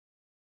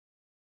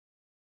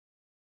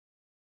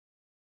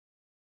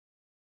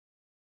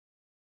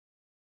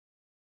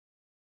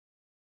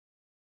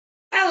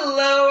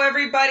Hello,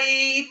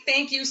 everybody.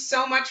 Thank you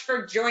so much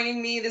for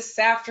joining me this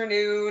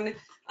afternoon.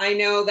 I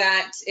know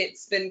that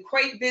it's been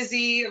quite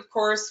busy, of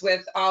course,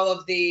 with all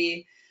of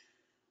the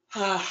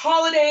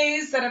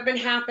holidays that have been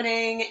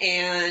happening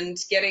and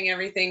getting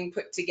everything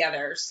put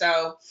together.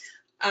 So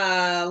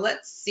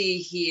let's see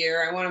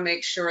here. I want to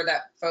make sure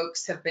that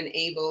folks have been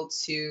able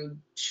to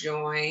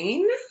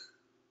join.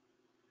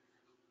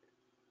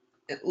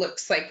 It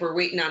looks like we're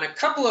waiting on a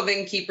couple of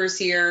innkeepers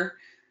here.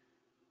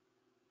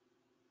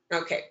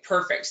 Okay,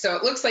 perfect. So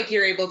it looks like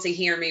you're able to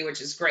hear me, which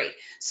is great.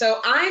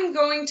 So I'm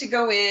going to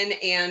go in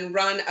and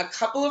run a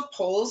couple of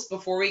polls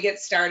before we get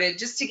started,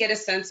 just to get a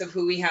sense of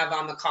who we have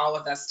on the call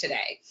with us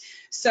today.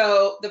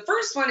 So the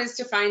first one is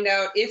to find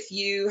out if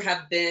you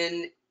have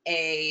been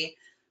a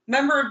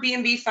member of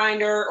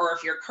bnbfinder, or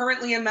if you're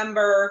currently a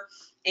member,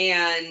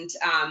 and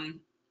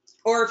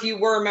or if you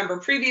were a member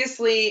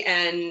previously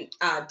and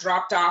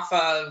dropped off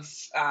of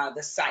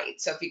the site.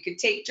 So if you could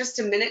take just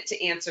a minute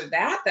to answer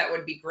that, that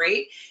would be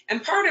great.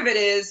 And part of it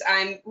is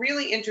I'm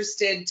really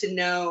interested to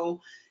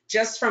know,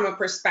 just from a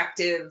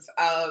perspective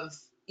of,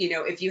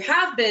 if you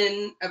have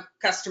been a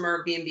customer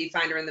of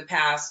bnbfinder in the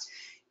past,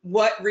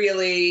 what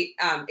really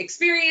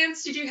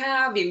experience did you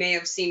have? You may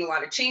have seen a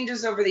lot of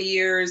changes over the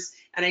years,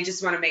 and I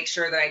just want to make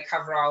sure that I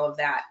cover all of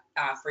that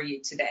for you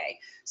today.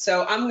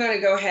 So I'm going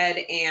to go ahead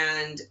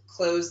and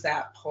close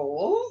that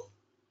poll.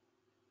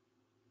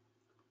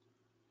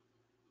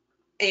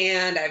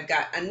 And I've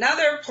got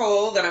another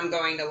poll that I'm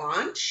going to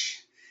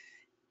launch.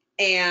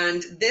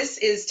 And this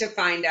is to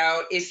find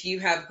out if you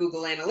have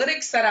Google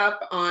Analytics set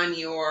up on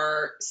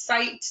your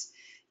site.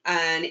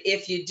 And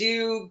if you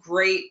do,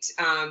 great.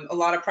 A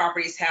lot of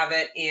properties have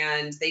it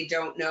and they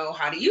don't know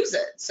how to use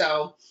it.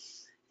 So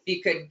if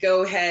you could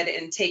go ahead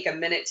and take a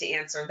minute to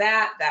answer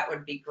that, that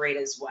would be great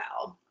as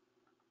well.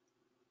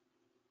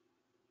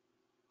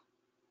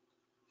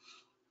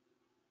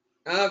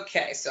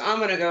 Okay, so I'm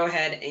going to go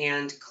ahead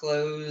and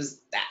close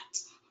that.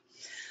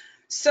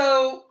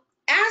 So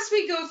as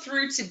we go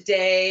through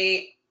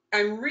today,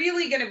 I'm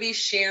really going to be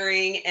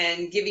sharing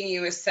and giving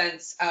you a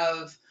sense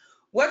of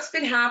what's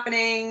been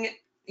happening,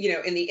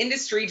 in the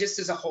industry just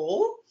as a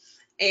whole,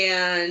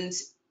 and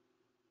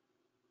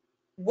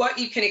what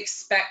you can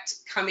expect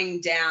coming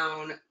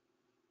down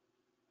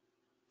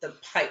the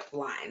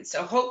pipeline.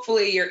 So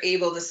hopefully you're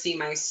able to see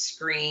my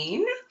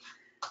screen.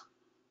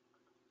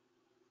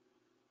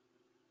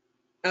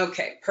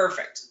 Okay,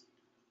 perfect.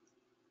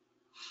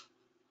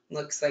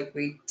 Looks like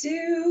we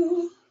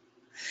do.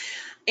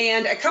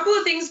 And a couple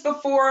of things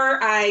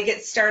before I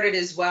get started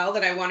as well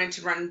that I wanted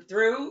to run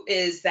through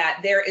is that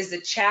there is a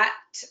chat,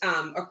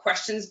 a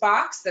questions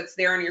box that's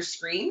there on your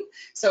screen.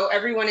 So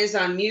everyone is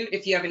on mute.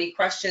 If you have any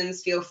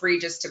questions, feel free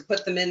just to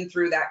put them in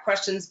through that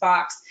questions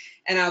box,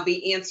 and I'll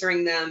be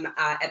answering them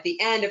at the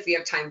end if we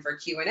have time for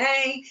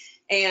Q&A.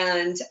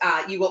 And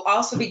you will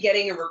also be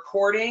getting a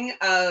recording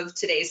of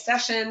today's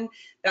session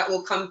that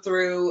will come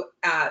through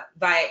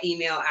via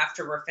email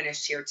after we're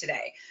finished here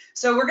today.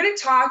 So we're going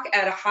to talk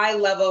at a high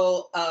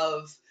level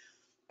of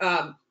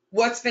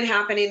what's been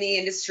happening in the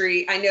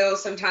industry. I know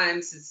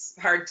sometimes it's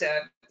hard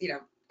to,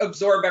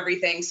 absorb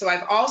everything. So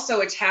I've also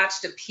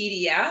attached a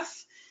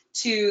PDF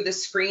to the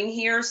screen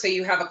here, so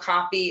you have a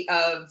copy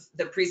of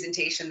the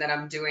presentation that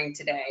I'm doing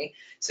today.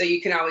 So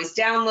you can always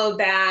download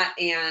that,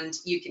 and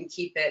you can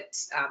keep it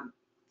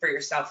for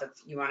yourself if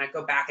you want to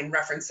go back and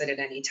reference it at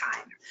any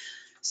time.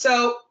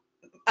 So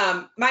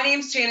my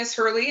name's Janice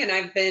Hurley, and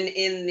I've been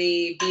in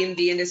the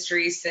B&B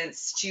industry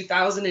since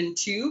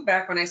 2002,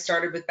 back when I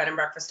started with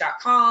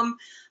bnbfinder.com.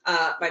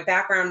 My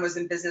background was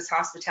in business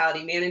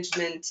hospitality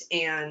management,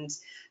 and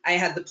I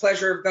had the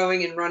pleasure of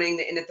going and running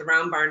the Inn at the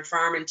Round Barn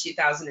Farm in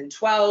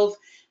 2012.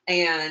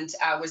 And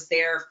I was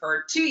there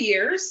for 2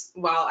 years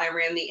while I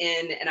ran the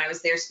inn, and I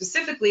was there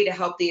specifically to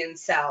help the inn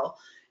sell.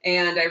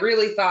 And I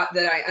really thought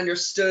that I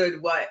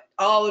understood what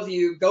all of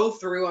you go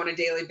through on a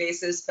daily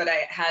basis, but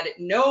I had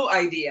no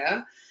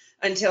idea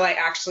until I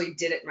actually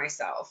did it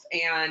myself.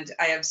 And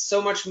I have so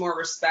much more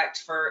respect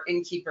for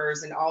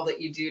innkeepers and all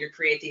that you do to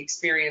create the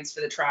experience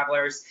for the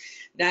travelers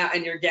now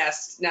and your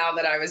guests, now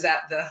that I was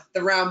at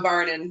the Round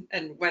Barn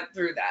and went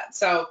through that.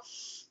 So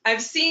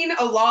I've seen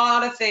a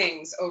lot of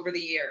things over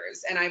the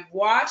years, and I've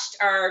watched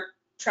our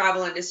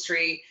travel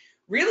industry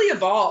really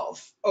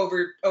evolve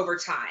over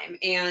time.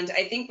 And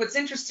I think what's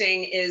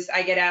interesting is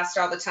I get asked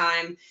all the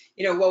time,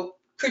 well,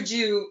 could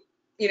you,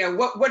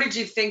 what did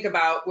you think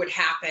about would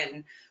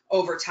happen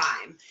over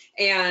time?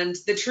 And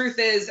the truth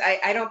is,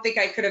 I don't think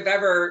I could have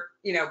ever,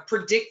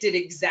 predicted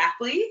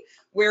exactly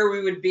where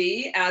we would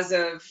be as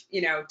of,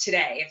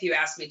 today, if you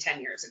asked me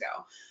 10 years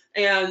ago.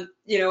 And,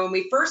 when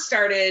we first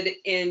started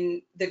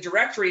in the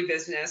directory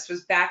business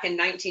was back in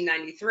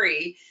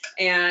 1993.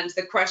 And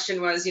the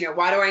question was,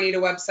 why do I need a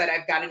website?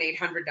 I've got an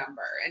 800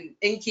 number. And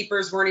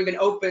innkeepers weren't even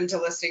open to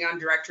listing on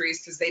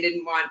directories because they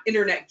didn't want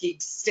internet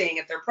geeks staying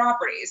at their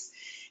properties.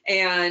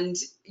 And,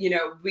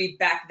 we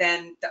back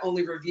then, the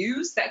only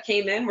reviews that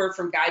came in were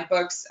from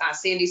guidebooks.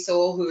 Sandy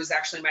Soul, who was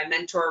actually my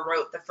mentor,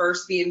 wrote the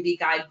first B&B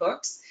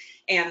guidebooks.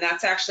 And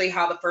that's actually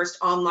how the first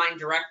online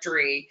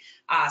directory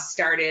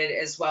started,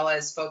 as well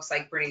as folks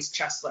like Bernice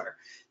Chesler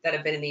that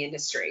have been in the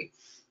industry.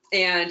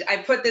 And I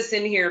put this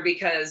in here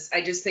because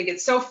I just think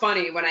it's so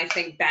funny when I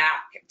think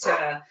back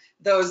to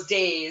those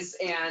days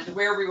and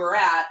where we were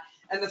at,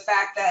 and the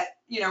fact that,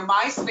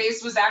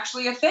 MySpace was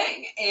actually a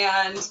thing.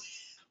 And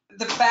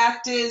the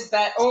fact is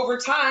that over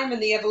time in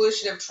the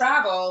evolution of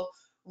travel,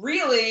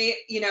 really,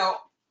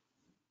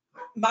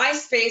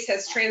 MySpace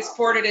has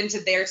transported into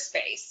their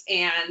space,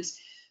 and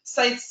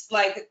sites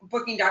like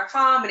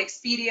booking.com and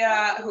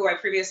Expedia, who I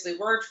previously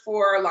worked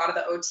for, a lot of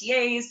the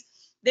OTAs,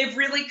 they've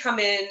really come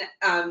in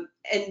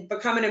and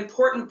become an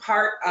important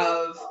part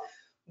of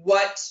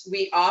what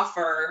we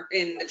offer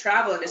in the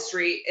travel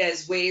industry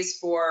as ways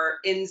for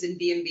inns and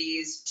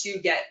B&Bs to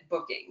get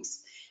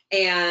bookings.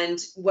 And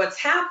what's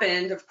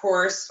happened, of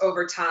course,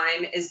 over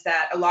time is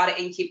that a lot of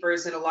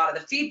innkeepers, and a lot of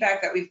the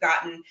feedback that we've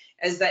gotten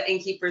is that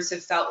innkeepers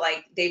have felt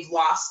like they've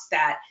lost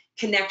that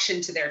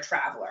connection to their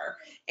traveler,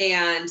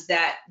 and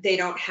that they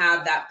don't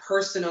have that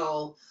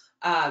personal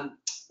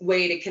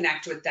way to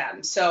connect with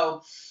them.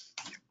 So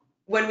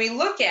when we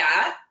look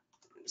at,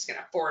 I'm just going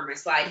to forward my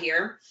slide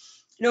here,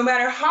 no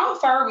matter how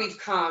far we've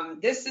come,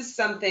 this is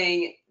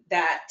something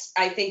that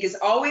I think is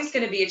always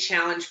going to be a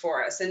challenge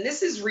for us. And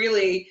this is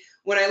really,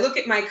 when I look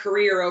at my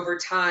career over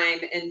time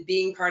and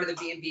being part of the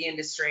B&B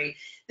industry,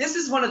 this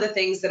is one of the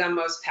things that I'm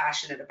most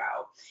passionate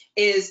about,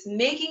 is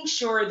making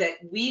sure that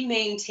we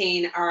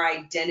maintain our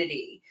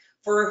identity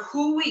for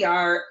who we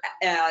are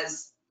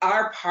as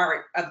our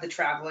part of the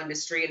travel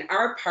industry and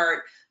our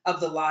part of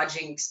the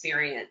lodging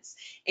experience.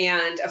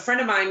 And a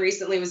friend of mine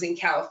recently was in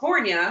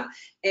California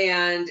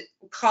and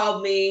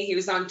called me. He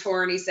was on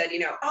tour and he said,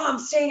 oh, I'm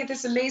staying at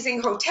this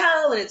amazing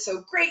hotel and it's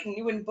so great and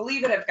you wouldn't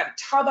believe it. I've got a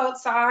tub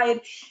outside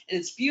and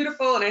it's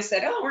beautiful. And I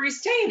said, oh, where are you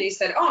staying? And he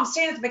said, oh, I'm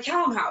staying at the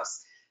McCallum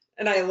House.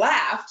 And I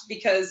laughed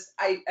because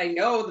I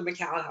know the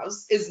McCallum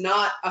House is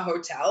not a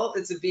hotel.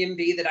 It's a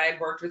B&B that I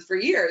had worked with for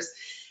years.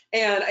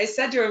 And I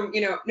said to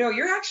him, no,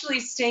 you're actually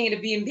staying at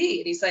a B&B.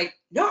 And he's like,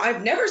 no,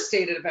 I've never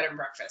stayed at a bed and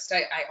breakfast.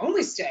 I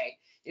only stay,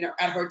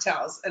 at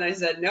hotels. And I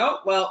said, no,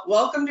 well,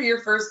 welcome to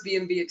your first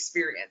B&B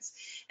experience.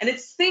 And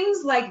it's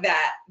things like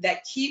that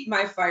that keep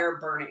my fire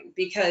burning,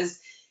 because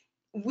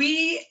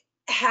we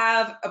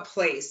have a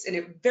place, and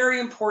a very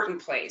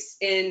important place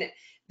in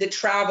the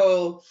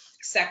travel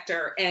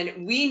sector,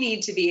 and we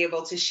need to be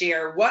able to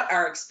share what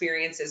our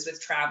experience is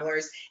with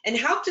travelers and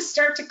help to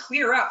start to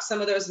clear up some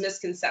of those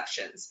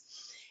misconceptions.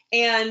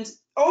 And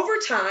over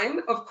time,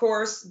 of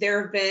course,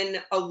 there have been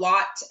a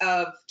lot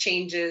of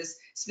changes,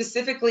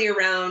 specifically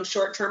around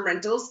short-term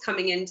rentals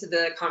coming into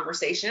the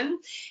conversation.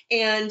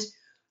 And,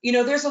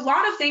 there's a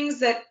lot of things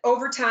that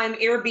over time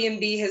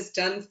Airbnb has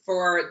done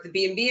for the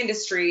B&B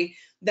industry,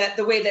 that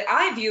the way that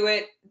I view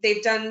it,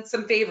 they've done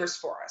some favors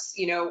for us.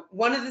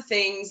 One of the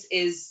things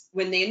is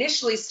when they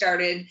initially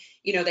started,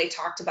 they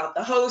talked about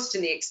the host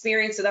and the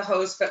experience of the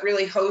host, but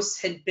really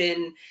hosts had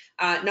been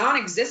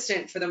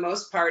non-existent for the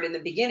most part in the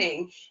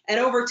beginning. And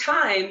over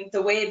time,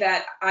 the way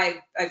that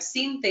I've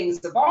seen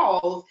things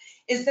evolve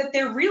is that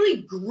they're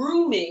really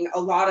grooming a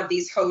lot of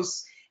these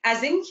hosts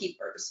as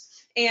innkeepers.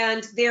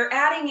 And they're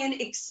adding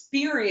in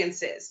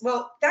experiences.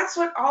 Well, that's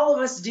what all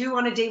of us do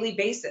on a daily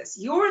basis.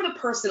 You're the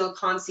personal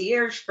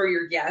concierge for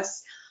your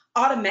guests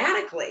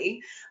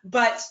automatically,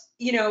 but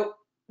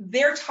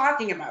they're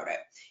talking about it.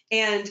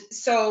 And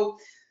so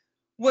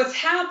what's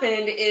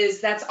happened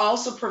is that's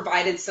also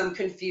provided some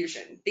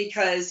confusion,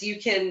 because you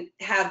can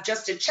have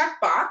just a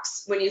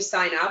checkbox when you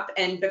sign up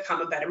and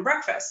become a bed and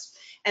breakfast.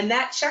 And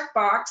that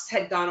checkbox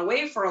had gone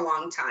away for a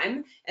long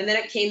time, and then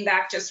it came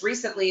back just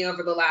recently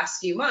over the last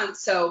few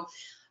months. So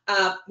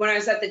when I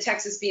was at the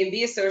Texas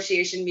B&B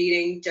Association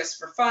meeting, just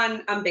for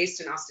fun, I'm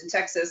based in Austin,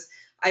 Texas,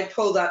 I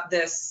pulled up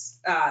this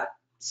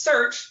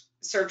search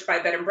by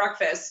bed and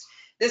breakfast.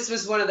 This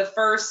was one of the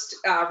first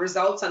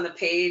results on the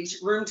page: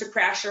 room to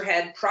crash your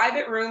head,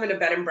 private room in a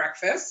bed and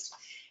breakfast.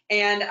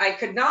 And I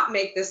could not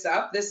make this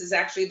up. This is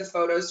actually the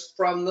photos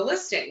from the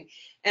listing.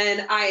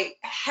 And I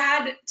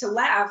had to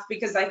laugh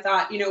because I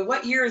thought,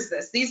 what year is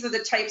this? These are the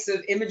types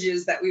of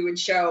images that we would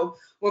show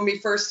when we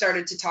first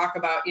started to talk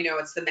about,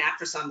 it's the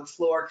mattress on the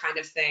floor kind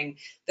of thing.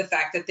 The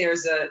fact that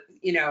there's a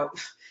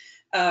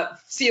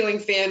ceiling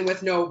fan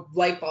with no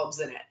light bulbs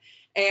in it.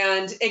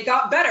 And it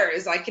got better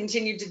as I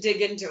continued to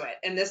dig into it.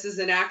 And this is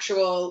an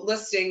actual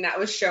listing that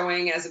was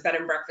showing as a bed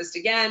and breakfast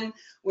again,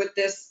 with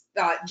this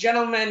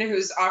gentleman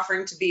who's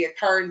offering to be a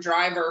car and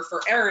driver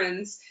for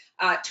errands.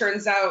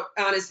 Turns out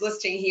on his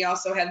listing, he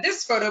also had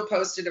this photo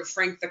posted of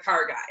Frank the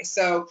car guy.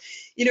 So,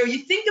 you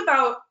think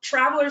about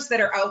travelers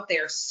that are out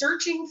there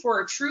searching for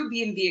a true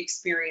B&B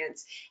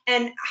experience,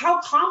 and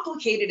how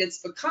complicated it's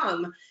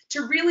become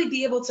to really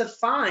be able to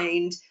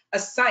find a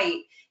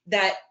site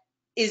that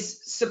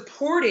is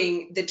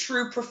supporting the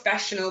true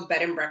professional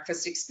bed and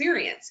breakfast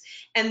experience.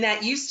 And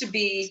that used to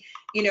be,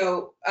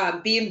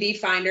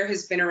 bnbfinder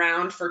has been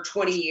around for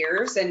 20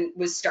 years and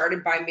was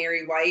started by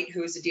Mary White,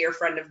 who is a dear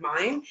friend of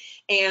mine.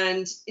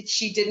 And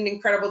she did an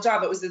incredible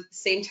job. It was at the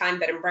same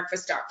time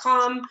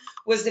bnbfinder.com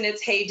was in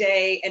its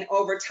heyday. And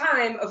over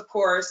time, of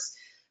course,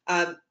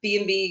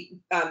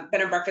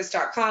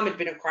 bnbfinder.com had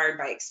been acquired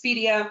by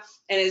Expedia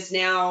and is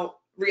now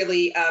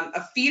really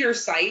a feeder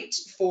site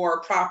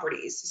for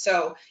properties.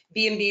 So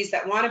B&Bs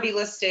that want to be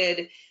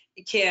listed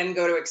can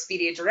go to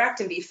Expedia Direct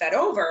and be fed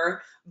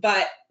over.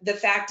 But the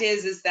fact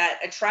is that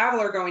a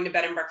traveler going to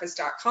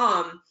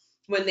bnbfinder.com,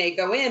 when they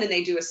go in and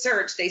they do a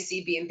search, they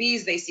see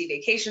B&Bs, they see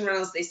vacation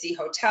rentals, they see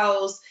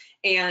hotels,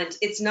 and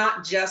it's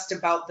not just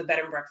about the bed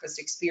and breakfast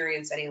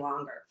experience any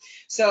longer.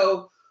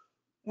 So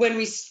when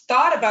we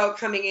thought about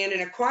coming in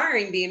and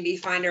acquiring B&B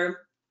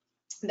Finder,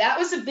 that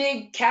was a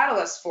big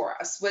catalyst for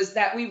us, was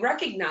that we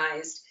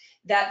recognized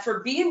that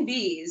for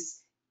B&Bs,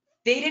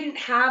 they didn't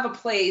have a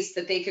place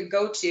that they could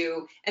go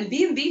to, and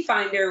B&B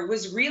Finder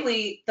was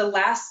really the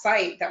last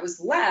site that was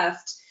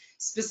left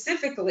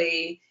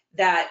specifically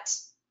that,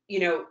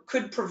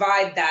 could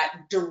provide that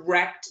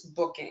direct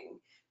booking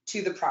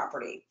to the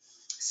property.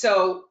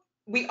 So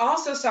we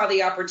also saw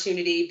the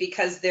opportunity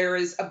because there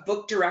is a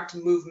book direct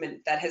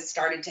movement that has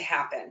started to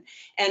happen.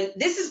 And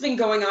this has been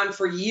going on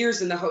for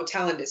years in the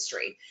hotel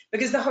industry,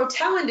 because the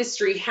hotel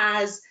industry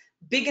has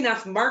big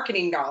enough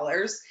marketing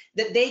dollars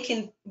that they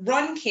can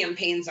run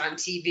campaigns on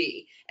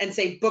TV and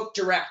say book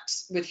direct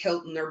with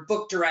Hilton or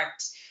book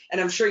direct. And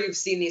I'm sure you've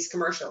seen these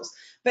commercials.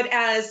 But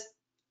as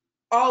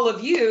all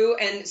of you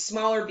and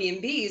smaller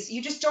B&Bs,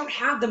 you just don't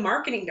have the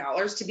marketing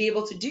dollars to be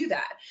able to do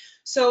that.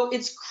 So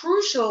it's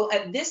crucial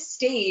at this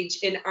stage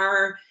in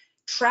our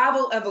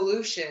travel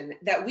evolution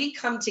that we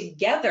come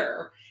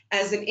together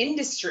as an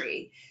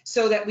industry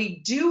so that we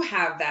do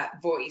have that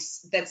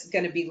voice that's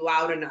going to be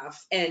loud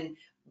enough and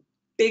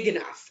big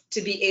enough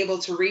to be able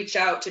to reach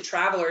out to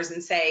travelers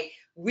and say,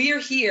 we're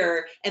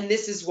here and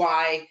this is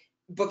why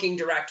booking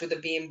direct with a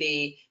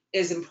B&B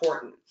is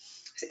important.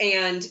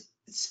 And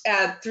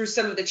through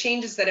some of the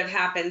changes that have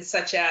happened,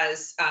 such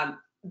as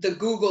the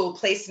Google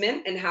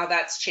placement and how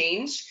that's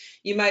changed,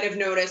 you might have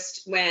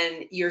noticed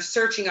when you're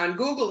searching on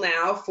Google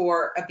now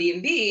for a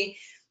B&B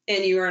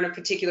and you're in a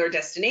particular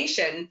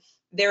destination,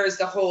 there is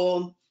the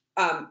whole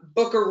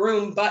book a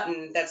room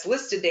button that's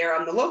listed there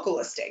on the local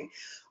listing.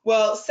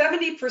 Well,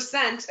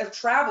 70% of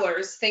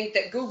travelers think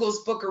that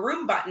Google's book a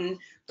room button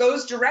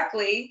goes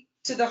directly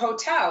to the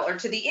hotel or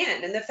to the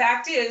inn. And the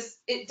fact is,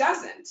 it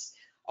doesn't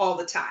all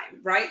the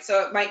time, right?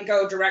 So it might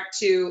go direct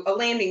to a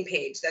landing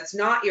page that's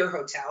not your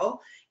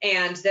hotel,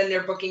 and then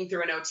they're booking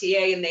through an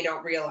OTA and they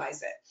don't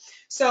realize it.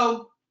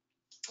 So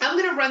I'm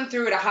going to run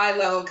through at a high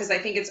level because I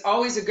think it's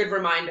always a good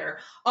reminder.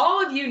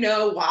 All of you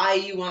know why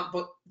you want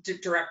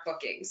direct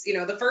bookings.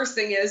 The first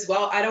thing is,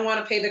 well, I don't want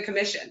to pay the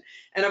commission.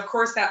 And of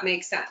course that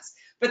makes sense.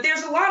 But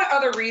there's a lot of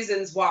other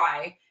reasons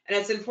why, and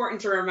it's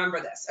important to remember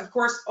this. Of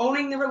course,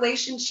 owning the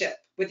relationship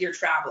with your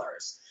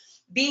travelers,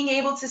 being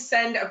able to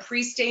send a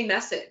pre-stay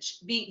message,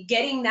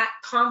 getting that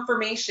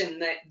confirmation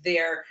that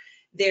their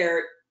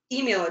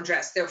email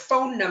address, their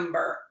phone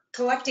number,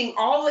 collecting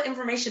all the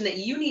information that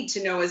you need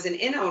to know as an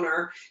inn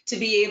owner to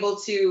be able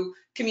to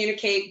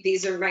communicate,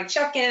 these are my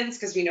check-ins,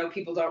 because we know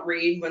people don't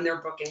read when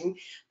they're booking,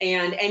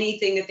 and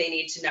anything that they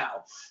need to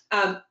know.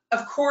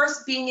 Of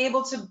course, being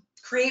able to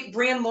create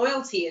brand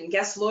loyalty and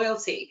guest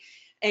loyalty,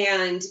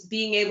 and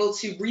being able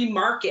to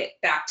remarket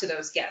back to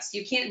those guests.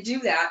 You can't do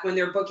that when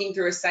they're booking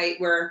through a site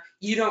where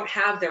you don't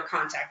have their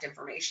contact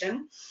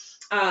information.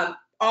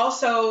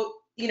 Also,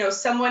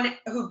 someone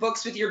who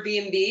books with your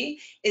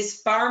B&B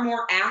is far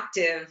more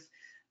active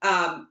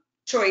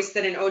choice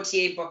than an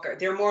OTA booker.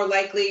 They're more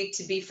likely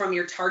to be from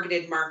your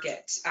targeted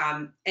market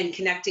and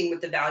connecting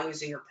with the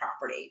values of your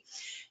property.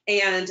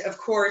 And of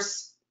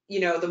course,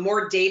 the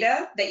more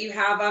data that you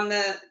have on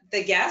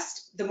the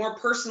guest, the more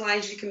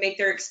personalized you can make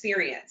their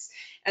experience.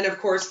 And of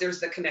course, there's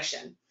the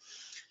commission.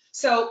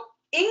 So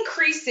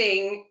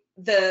increasing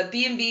the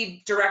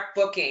B&B direct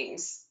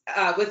bookings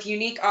with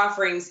unique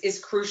offerings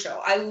is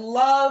crucial. I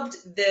loved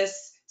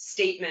this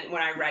statement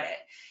when I read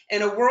it.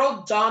 In a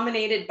world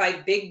dominated by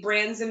big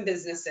brands and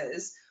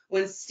businesses,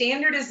 when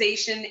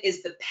standardization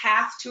is the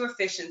path to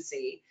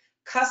efficiency,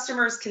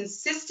 customers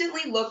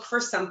consistently look for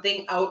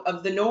something out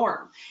of the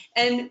norm.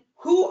 And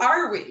who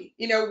are we?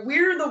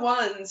 We're the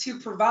ones who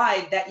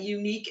provide that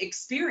unique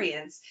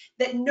experience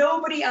that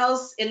nobody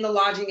else in the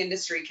lodging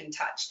industry can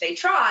touch. They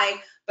try,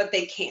 but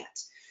they can't.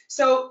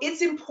 So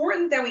it's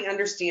important that we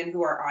understand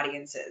who our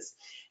audience is.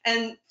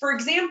 And for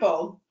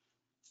example,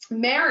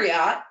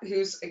 Marriott,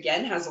 who's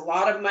again has a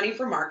lot of money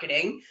for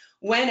marketing,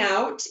 went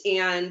out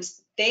and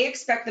they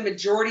expect the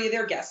majority of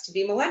their guests to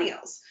be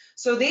millennials.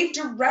 So they've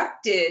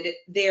directed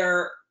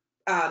their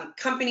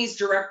company's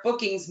direct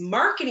bookings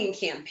marketing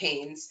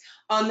campaigns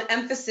on the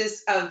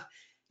emphasis of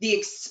the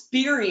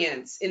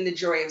experience in the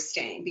joy of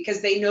staying,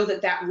 because they know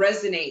that that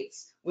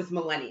resonates with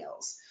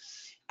millennials.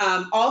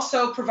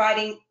 Also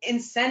providing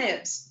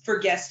incentives for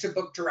guests to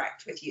book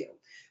direct with you.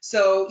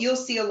 So you'll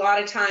see a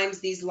lot of times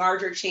these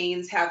larger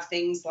chains have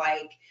things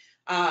like,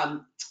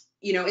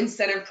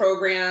 incentive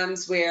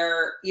programs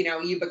where,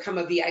 you become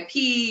a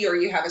VIP or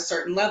you have a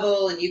certain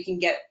level and you can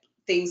get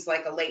things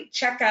like a late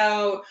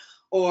checkout,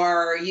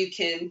 or you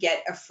can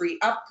get a free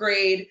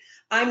upgrade.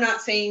 I'm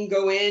not saying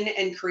go in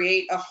and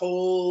create a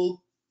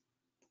whole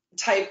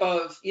type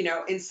of,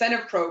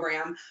 incentive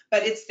program,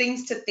 but it's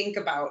things to think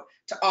about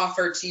to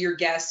offer to your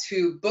guests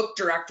who book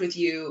direct with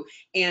you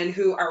and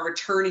who are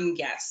returning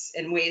guests,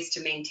 and ways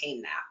to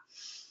maintain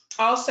that.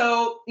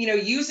 Also,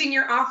 using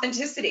your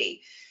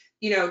authenticity.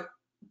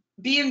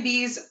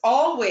 B&Bs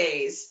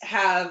always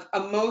have a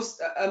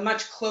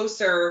much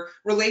closer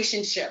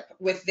relationship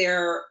with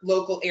their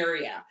local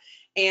area.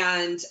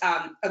 And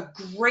a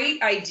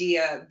great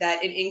idea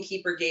that an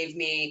innkeeper gave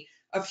me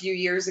a few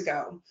years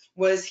ago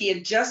was he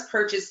had just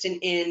purchased an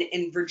inn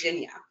in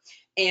Virginia.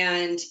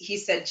 And he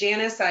said,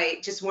 Janice, I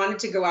just wanted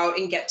to go out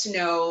and get to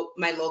know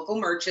my local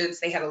merchants.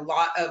 They had a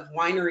lot of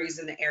wineries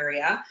in the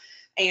area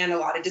and a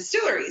lot of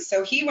distilleries.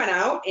 So he went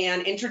out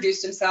and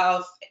introduced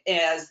himself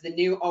as the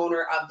new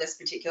owner of this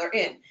particular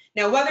inn.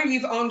 Now, whether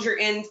you've owned your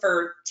inn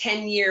for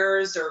 10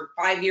 years or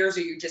 5 years,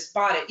 or you just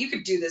bought it, you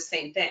could do the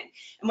same thing.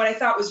 And what I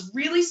thought was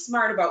really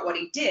smart about what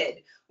he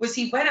did was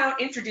he went out,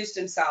 introduced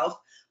himself,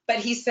 but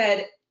he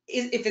said,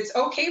 if it's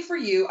okay for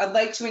you, I'd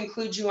like to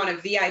include you on a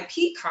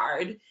VIP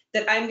card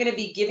that I'm going to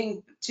be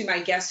giving to my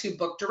guests who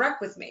book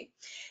direct with me.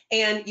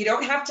 And you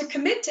don't have to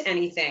commit to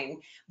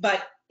anything,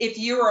 but if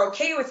you're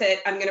okay with it,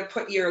 I'm going to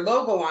put your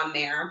logo on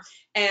there,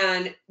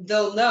 and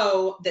they'll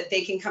know that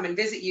they can come and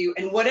visit you.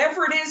 And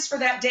whatever it is for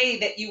that day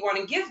that you want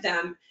to give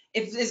them,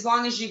 as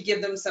long as you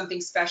give them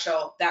something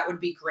special, that would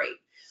be great.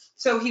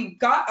 So he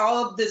got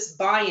all of this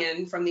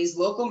buy-in from these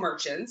local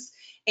merchants,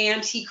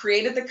 and he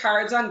created the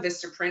cards on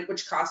Vistaprint,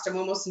 which cost him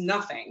almost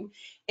nothing.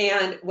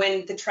 And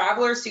when the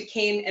travelers who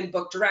came and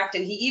booked direct,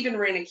 and he even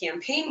ran a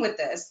campaign with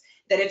this,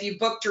 that if you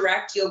book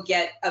direct, you'll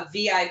get a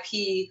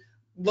VIP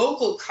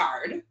local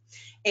card.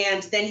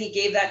 And then he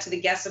gave that to the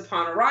guests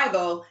upon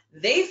arrival.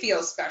 They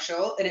feel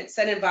special and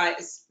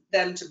incentivized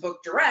them to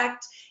book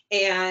direct.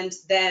 And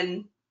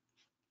then,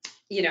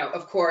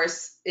 of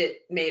course,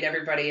 it made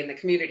everybody in the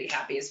community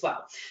happy as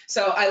well.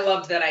 So I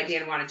loved that idea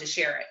and wanted to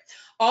share it.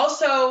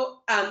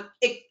 Also,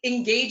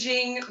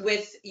 engaging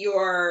with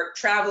your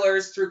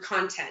travelers through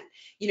content,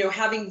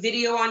 having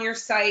video on your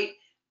site.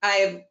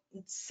 I've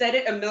said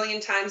it a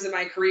million times in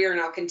my career, and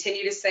I'll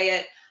continue to say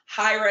it.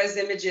 High-res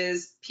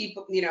images,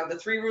 people, the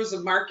 3 rules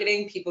of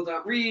marketing: people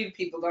don't read,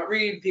 people don't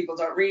read, people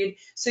don't read.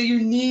 So you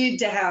need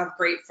to have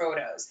great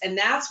photos. And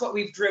that's what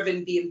we've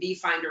driven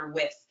bnbfinder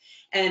with.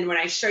 And when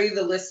I show you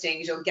the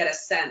listings, you'll get a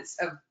sense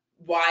of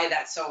why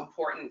that's so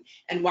important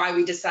and why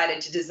we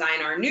decided to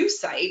design our new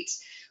site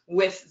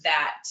with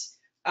that,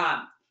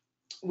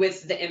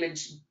 with the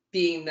image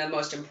being the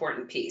most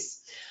important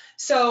piece.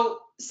 So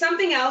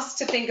something else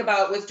to think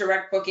about with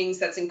direct bookings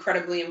that's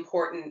incredibly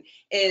important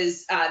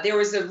is there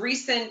was a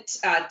recent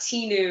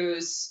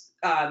T-News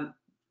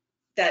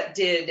that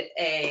did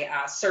a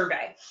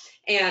survey,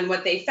 and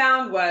what they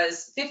found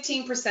was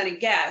 15% of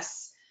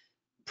guests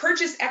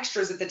purchase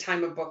extras at the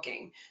time of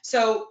booking.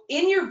 So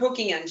in your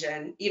booking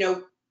engine,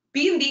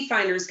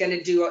 bnbfinder is going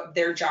to do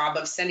their job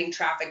of sending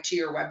traffic to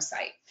your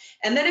website.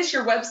 And then it's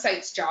your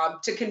website's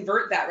job to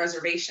convert that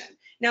reservation.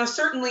 Now,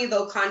 certainly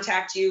they'll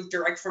contact you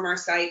direct from our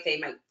site. They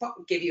might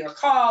give you a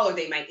call, or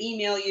they might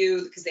email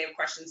you because they have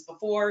questions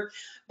before.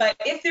 But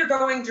if they're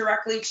going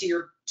directly to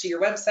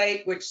your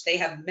website, which they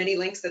have many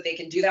links that they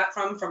can do that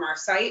from our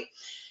site,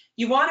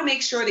 you want to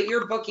make sure that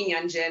your booking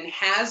engine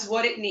has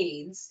what it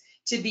needs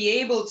to be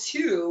able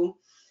to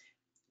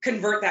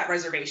convert that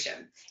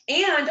reservation,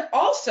 and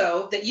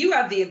also that you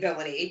have the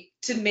ability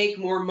to make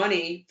more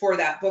money for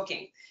that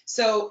booking.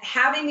 So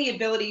having the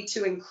ability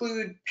to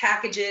include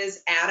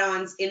packages,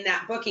 add-ons in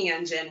that booking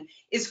engine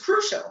is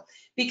crucial,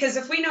 because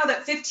if we know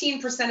that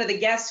 15% of the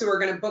guests who are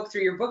going to book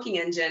through your booking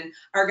engine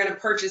are going to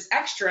purchase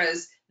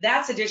extras,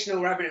 that's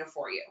additional revenue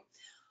for you.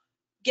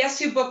 Guests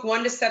who book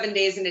 1 to 7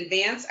 days in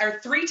advance are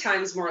 3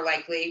 times more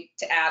likely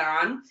to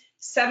add on.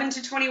 7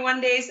 to 21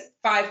 days,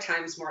 5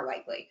 times more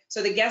likely.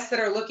 So the guests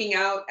that are looking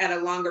out at a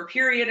longer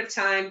period of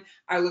time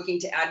are looking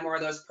to add more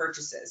of those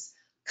purchases.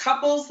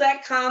 Couples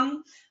that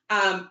come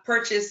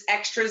purchase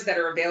extras that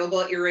are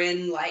available at your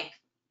inn, like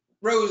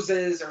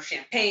roses or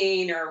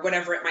champagne or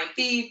whatever it might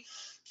be.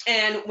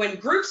 And when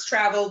groups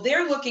travel,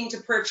 they're looking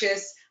to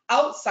purchase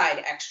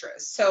outside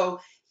extras.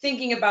 So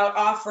thinking about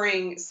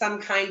offering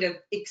some kind of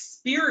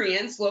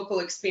experience, local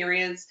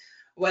experience,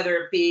 whether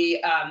it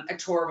be a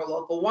tour of a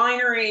local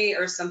winery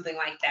or something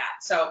like that.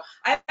 So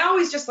I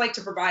always just like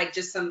to provide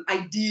just some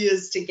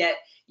ideas to get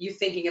you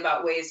thinking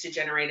about ways to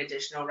generate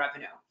additional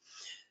revenue.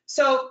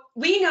 So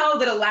we know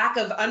that a lack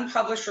of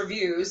unpublished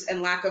reviews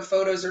and lack of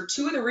photos are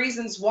 2 of the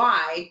reasons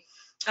why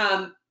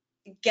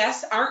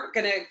guests aren't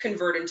going to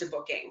convert into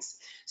bookings.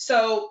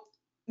 So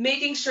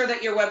making sure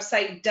that your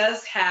website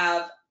does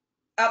have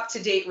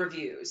up-to-date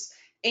reviews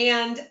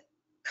and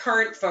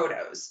current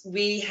photos.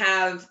 We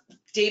have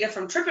data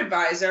from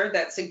TripAdvisor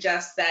that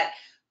suggests that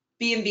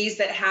B&Bs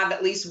that have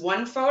at least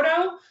one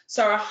photo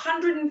saw a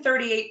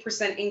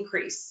 138%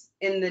 increase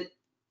in the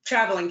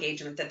travel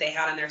engagement that they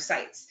had on their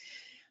sites.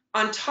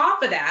 On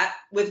top of that,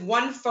 with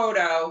one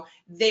photo,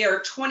 they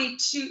are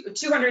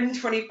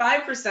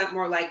 225%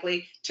 more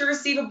likely to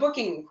receive a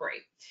booking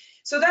inquiry.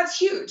 So that's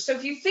huge. So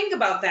if you think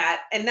about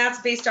that, and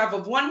that's based off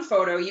of one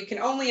photo, you can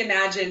only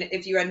imagine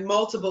if you had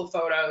multiple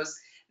photos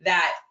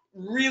that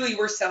really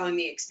were selling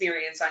the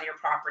experience on your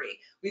property.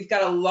 We've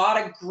got a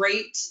lot of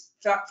great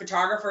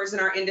photographers in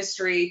our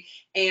industry,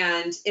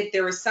 and if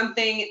there was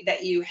something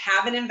that you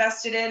haven't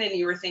invested in and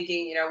you were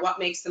thinking, you know, what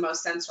makes the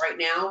most sense right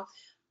now,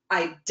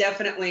 I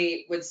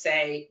definitely would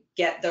say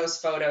get those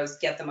photos,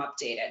 get them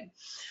updated.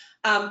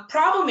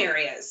 Problem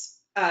areas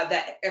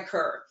that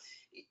occur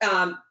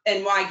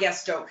and why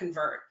guests don't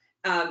convert.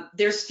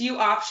 There's few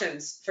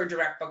options for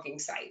direct booking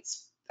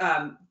sites.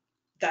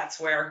 That's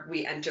where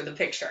we enter the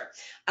picture.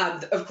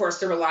 Of course,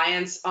 the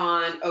reliance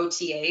on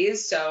OTAs,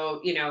 so,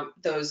 you know,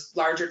 those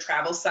larger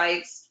travel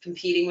sites,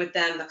 competing with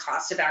them, the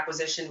cost of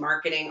acquisition,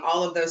 marketing,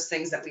 all of those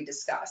things that we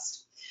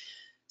discussed.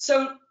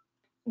 So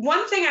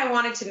one thing I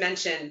wanted to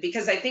mention,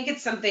 because I think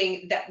it's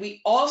something that we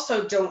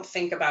also don't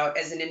think about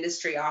as an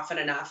industry often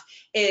enough,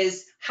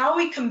 is how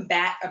we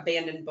combat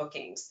abandoned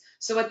bookings.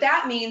 So what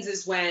that means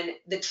is when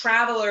the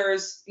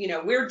travelers, you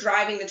know, we're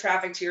driving the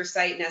traffic to your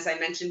site, and as I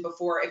mentioned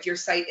before, if your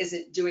site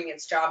isn't doing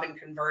its job in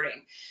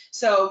converting.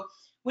 So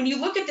when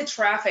you look at the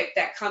traffic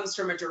that comes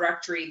from a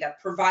directory that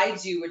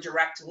provides you a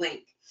direct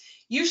link,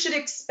 you should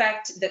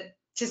expect that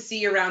to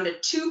see around a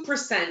 2%,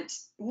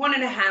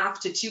 1.5%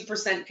 to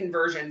 2%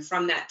 conversion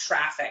from that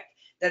traffic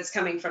that's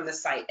coming from the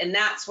site. And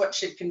that's what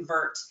should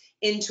convert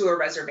into a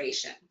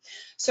reservation.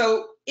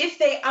 So if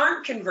they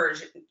aren't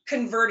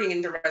converting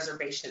into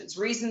reservations,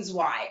 reasons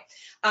why,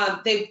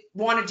 they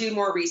want to do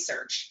more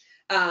research.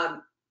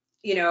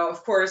 You know,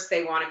 of course,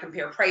 they want to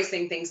compare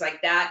pricing, things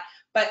like that.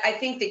 But I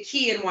think the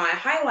key and why I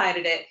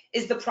highlighted it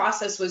is the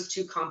process was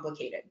too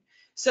complicated.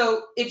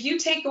 So if you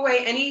take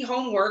away any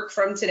homework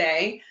from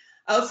today,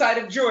 outside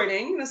of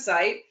joining the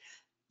site,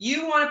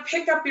 you want to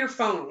pick up your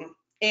phone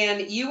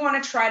and you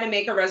want to try to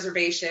make a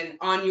reservation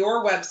on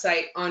your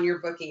website, on your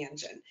booking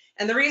engine.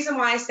 And the reason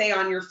why I say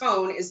on your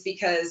phone is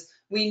because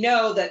we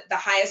know that the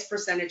highest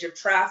percentage of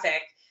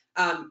traffic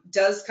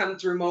does come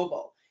through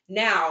mobile.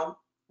 Now,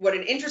 what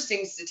an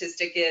interesting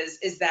statistic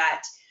is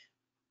that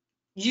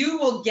you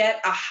will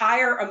get a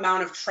higher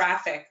amount of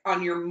traffic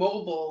on your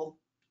mobile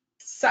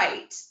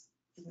site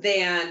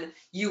than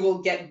you will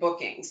get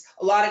bookings.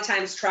 A lot of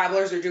times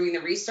travelers are doing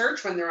the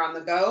research when they're on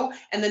the go,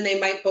 and then they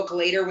might book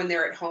later when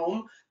they're at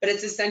home. But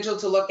it's essential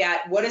to look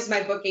at what does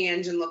my booking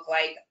engine look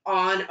like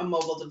on a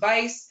mobile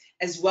device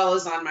as well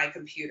as on my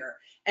computer.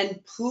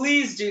 And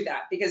please do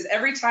that, because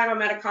every time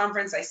I'm at a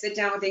conference, I sit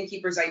down with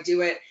innkeepers, I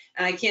do it,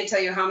 and I can't tell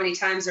you how many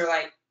times they're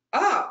like,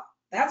 oh,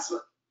 that's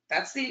what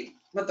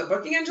the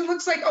booking engine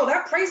looks like. Oh,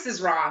 that price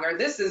is wrong, or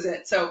this is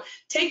it. So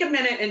take a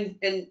minute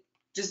and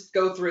just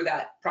go through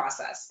that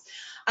process.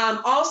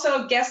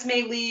 Also, guests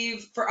may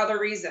leave for other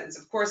reasons.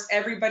 Of course,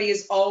 everybody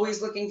is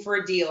always looking for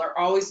a deal or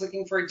always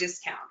looking for a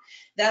discount.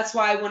 That's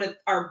why one of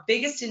our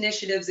biggest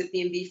initiatives at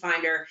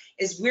bnbfinder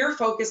is we're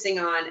focusing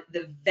on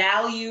the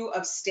value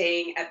of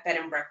staying at bed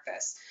and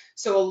breakfast.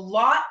 So a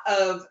lot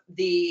of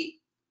the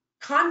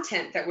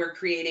content that we're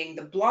creating,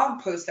 the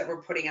blog posts that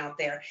we're putting out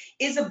there,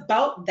 is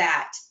about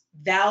that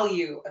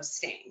value of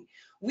staying.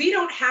 We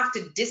don't have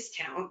to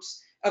discount.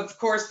 Of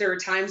course, there are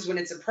times when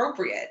it's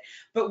appropriate,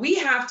 but we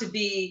have to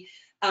be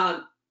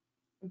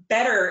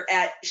better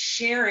at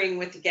sharing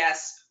with the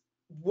guests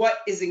what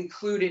is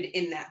included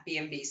in that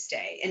B&B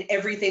stay and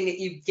everything that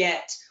you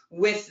get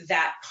with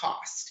that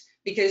cost,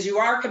 because you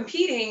are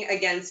competing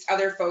against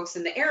other folks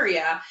in the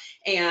area,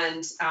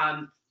 and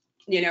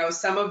you know,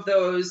 some of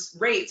those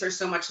rates are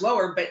so much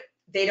lower, but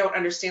they don't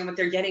understand what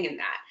they're getting in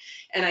that.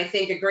 And I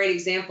think a great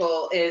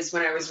example is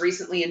when I was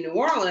recently in New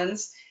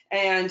Orleans,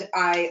 and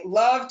I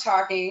love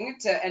talking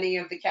to any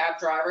of the cab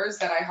drivers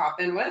that I hop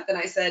in with. And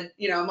I said,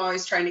 you know, I'm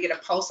always trying to get a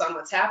pulse on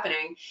what's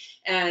happening.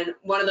 And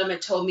one of them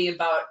had told me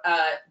about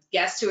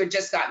guests who had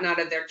just gotten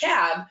out of their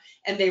cab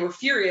and they were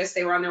furious.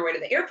 They were on their way to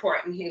the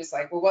airport. And he was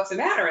like, well, what's the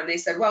matter? And they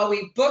said, well,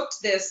 we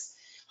booked this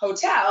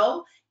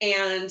hotel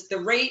and the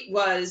rate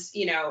was,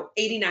 you know,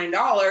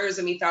 $89,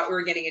 and we thought we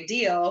were getting a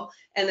deal.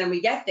 And then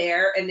we get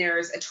there and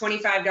there's a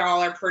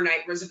 $25 per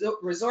night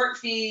resort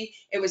fee.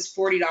 It was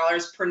 $40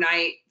 per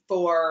night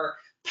for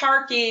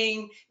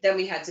parking. Then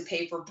we had to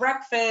pay for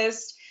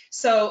breakfast.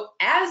 So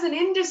as an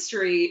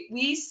industry,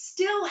 we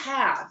still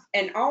have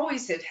and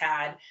always have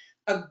had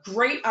a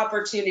great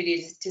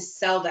opportunity to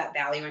sell that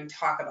value and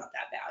talk about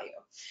that value.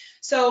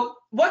 So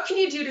what can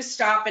you do to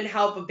stop and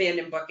help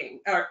abandoned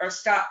booking or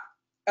stop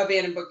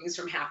abandoned bookings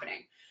from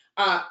happening?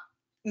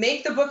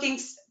 Make the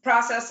booking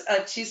process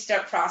a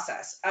two-step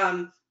process.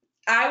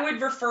 I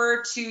would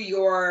refer to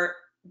your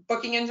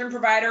booking engine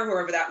provider,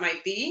 whoever that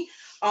might be,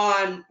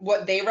 on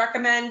what they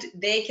recommend.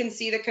 They can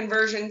see the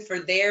conversion for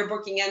their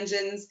booking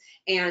engines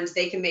and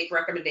they can make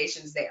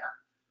recommendations there.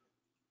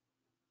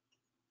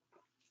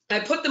 I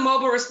put the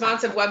mobile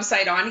responsive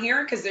website on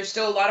here because there's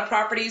still a lot of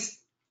properties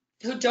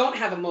who don't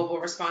have a mobile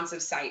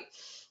responsive site.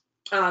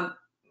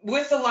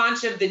 With the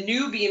launch of the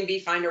new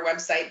bnbfinder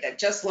website that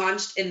just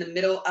launched in the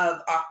middle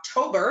of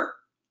October,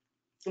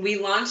 we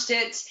launched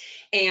it,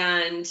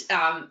 and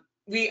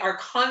we are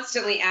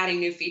constantly adding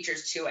new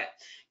features to it.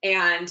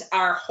 And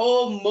our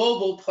whole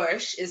mobile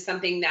push is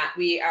something that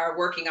we are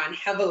working on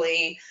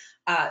heavily,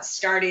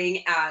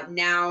 starting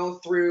now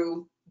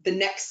through the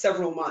next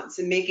several months,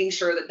 and making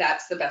sure that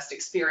that's the best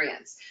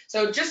experience.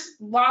 So just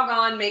log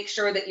on, make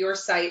sure that your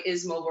site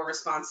is mobile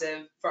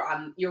responsive for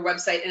your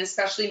website, and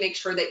especially make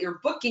sure that your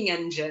booking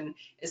engine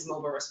is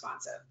mobile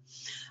responsive.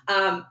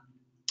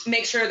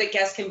 Make sure that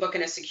guests can book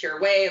in a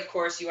secure way. Of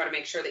course, you want to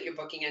make sure that your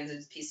booking engine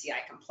is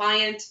PCI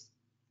compliant.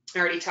 I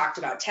already talked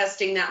about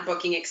testing that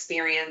booking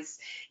experience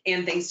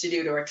and things to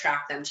do to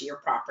attract them to your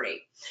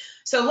property.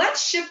 So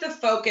let's shift the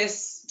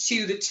focus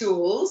to the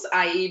tools,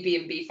 i.e.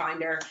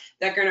 bnbfinder,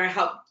 that are going to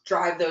help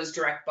drive those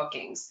direct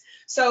bookings.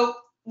 So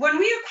when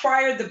we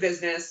acquired the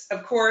business,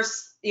 of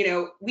course,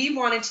 we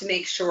wanted to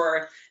make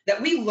sure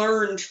that we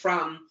learned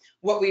from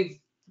what we've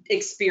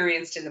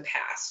experienced in the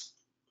past.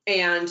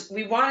 And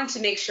we wanted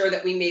to make sure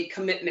that we made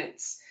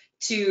commitments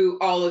to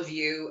all of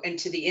you and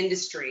to the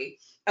industry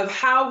of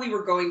how we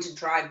were going to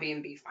drive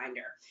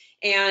bnbfinder.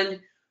 And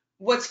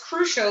what's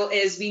crucial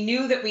is we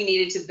knew that we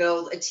needed to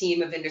build a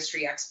team of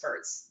industry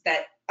experts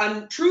that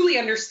truly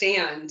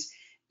understand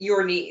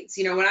your needs.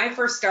 When I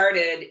first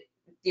started,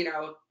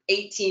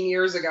 18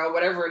 years ago,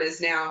 whatever it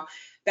is now,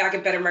 back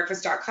at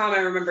bnbfinder.com, I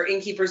remember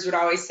innkeepers would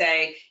always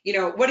say,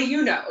 what do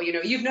you know?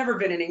 You've never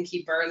been an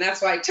innkeeper. And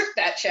that's why I took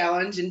that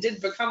challenge and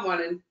did become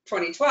one in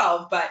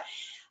 2012. But,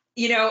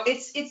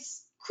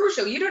 it's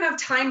crucial. You don't have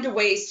time to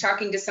waste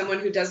talking to someone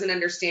who doesn't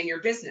understand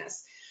your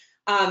business.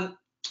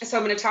 So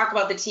I'm going to talk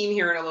about the team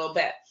here in a little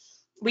bit.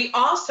 We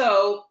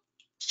also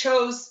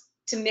chose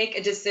to make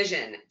a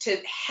decision to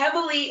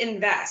heavily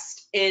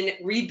invest in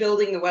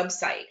rebuilding the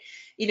website.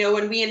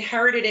 When we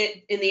inherited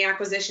it in the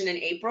acquisition in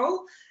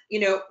April,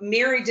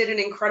 Mary did an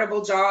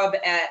incredible job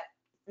at,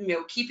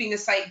 keeping the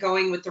site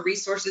going with the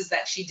resources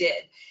that she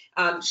did.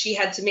 She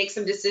had to make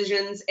some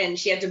decisions, and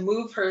she had to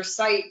move her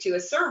site to a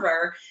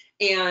server,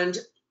 and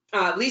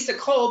Lisa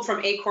Kolb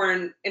from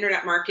Acorn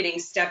Internet Marketing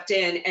stepped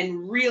in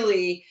and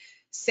really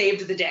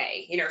saved the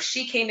day.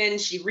 She came in,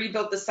 she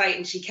rebuilt the site,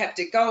 and she kept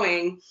it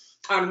going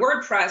on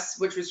WordPress,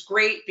 which was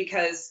great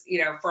because,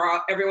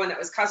 for everyone that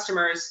was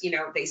customers,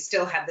 they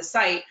still had the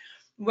site.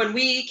 When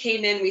we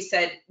came in, we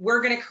said,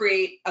 we're going to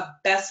create a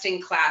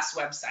best-in-class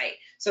website.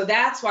 So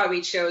that's why we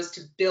chose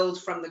to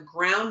build from the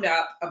ground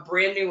up a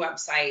brand new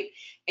website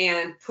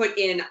and put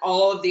in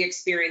all of the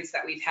experience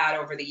that we've had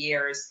over the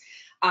years.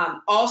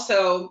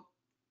 Also,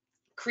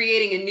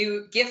 creating a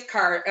new gift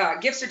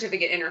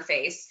certificate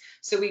interface.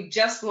 So we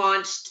just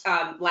launched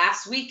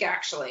last week,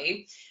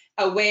 actually,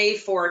 a way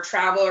for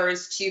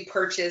travelers to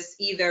purchase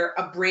either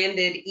a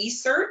branded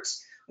e-cert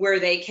where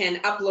they can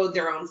upload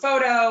their own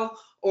photo,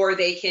 or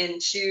they can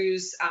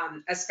choose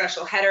a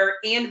special header.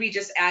 And we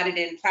just added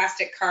in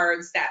plastic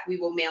cards that we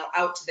will mail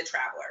out to the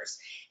travelers.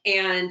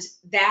 And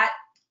that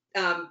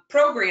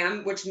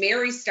program, which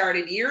Mary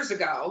started years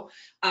ago,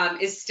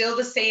 is still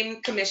the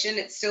same commission.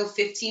 It's still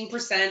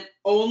 15%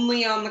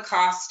 only on the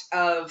cost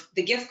of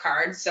the gift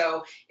card.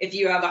 So if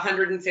you have a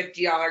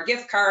 $150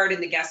 gift card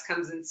and the guest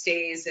comes and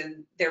stays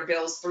and their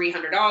bill's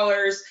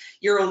 $300,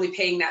 you're only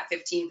paying that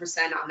 15%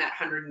 on that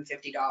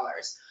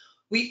 $150.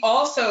 We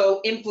also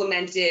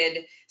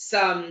implemented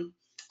some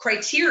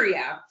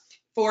criteria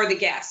for the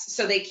guests.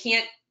 So they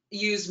can't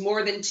use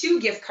more than 2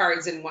 gift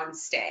cards in one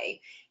stay.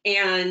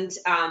 And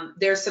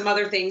there's some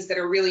other things that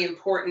are really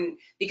important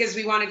because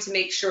we wanted to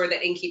make sure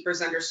that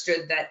innkeepers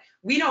understood that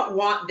we don't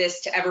want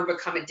this to ever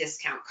become a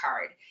discount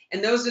card.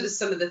 And those are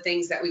some of the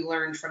things that we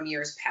learned from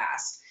years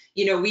past.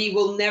 We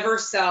will never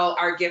sell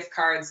our gift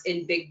cards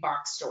in big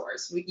box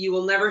stores. You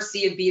will never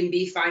see a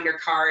bnbfinder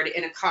card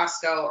in a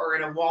Costco or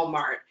in a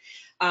Walmart.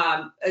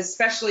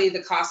 Especially the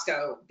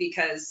Costco,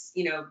 because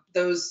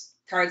those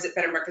cards at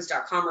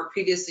bnbfinder.com were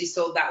previously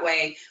sold that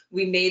way.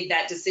 We made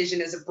that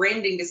decision as a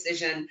branding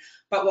decision,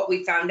 but what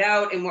we found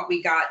out and what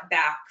we got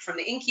back from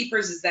the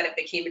innkeepers is that it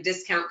became a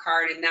discount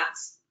card, and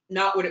that's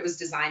not what it was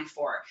designed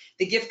for.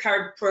 The gift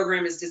card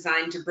program is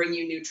designed to bring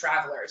you new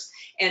travelers,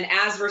 and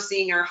as we're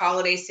seeing our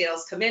holiday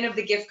sales come in of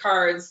the gift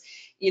cards,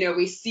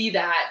 we see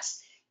that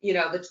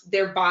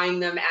they're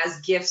buying them as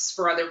gifts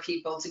for other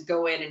people to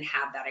go in and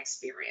have that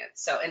experience.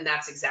 So, and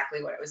that's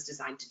exactly what it was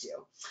designed to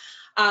do.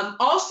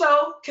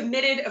 Also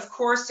committed, of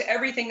course, to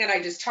everything that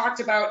I just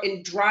talked about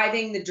in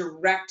driving the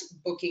direct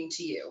booking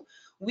to you.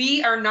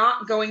 We are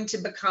not going to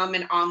become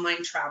an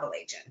online travel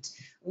agent.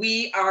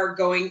 We are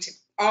going to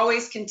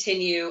always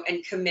continue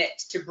and commit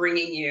to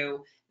bringing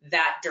you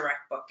that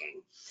direct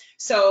booking.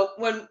 So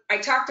when I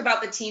talked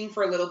about the team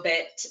for a little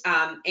bit,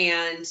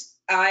 and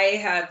I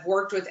have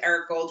worked with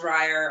Eric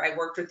Goldreyer. I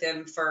worked with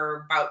him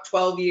for about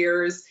 12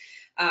 years.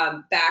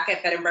 back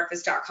at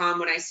bnbfinder.com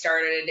when I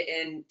started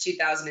in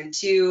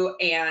 2002.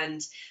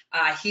 And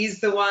he's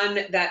the one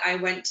that I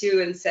went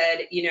to and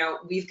said, you know,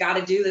 we've got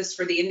to do this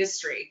for the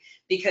industry,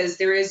 because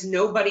there is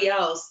nobody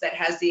else that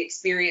has the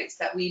experience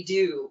that we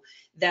do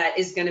that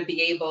is going to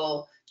be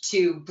able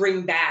to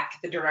bring back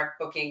the direct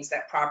bookings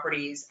that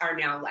properties are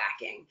now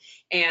lacking.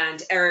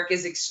 And Eric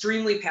is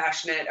extremely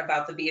passionate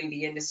about the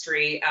B&B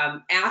industry,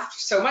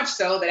 so much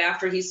so that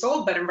after he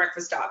sold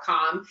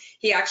bnbfinder.com,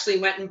 he actually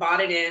went and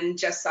bought it in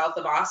just south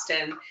of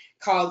Austin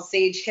called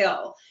Sage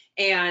Hill,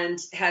 and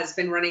has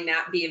been running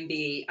that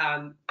B&B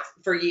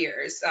for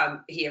years.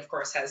 He of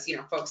course has, you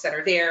know, folks that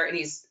are there, and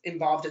he's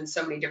involved in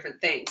so many different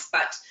things.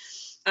 But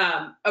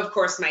of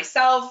course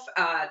myself,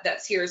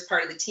 that's here as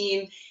part of the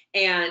team,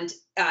 and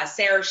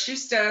Sarah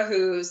Schuster,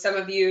 who some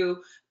of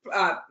you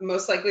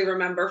most likely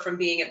remember from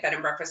being at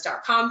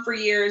bnbfinder.com for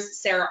years.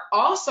 Sarah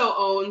also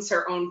owns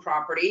her own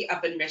property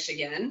up in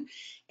Michigan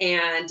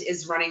and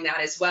is running that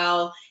as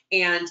well.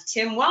 And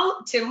Tim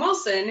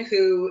Wilson,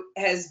 who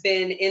has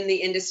been in the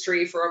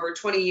industry for over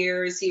 20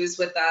 years. He was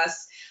with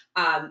us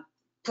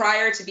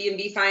prior to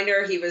B&B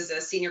Finder. He was a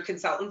senior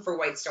consultant for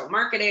Whitestone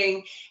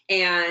Marketing,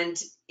 and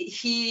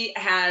he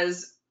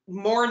has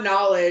more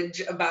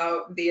knowledge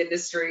about the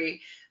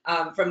industry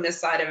from this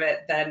side of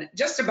it than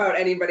just about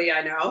anybody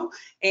I know.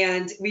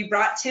 And we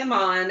brought Tim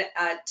on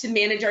to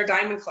manage our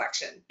diamond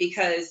collection,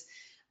 because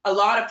a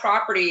lot of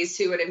properties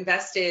who had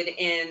invested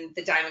in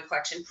the diamond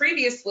collection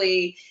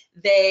previously,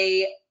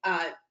 they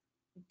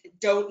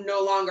don't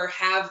no longer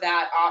have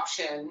that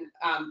option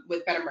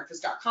with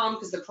bnbfinder.com,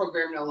 because the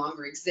program no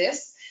longer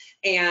exists.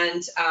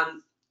 And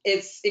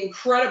it's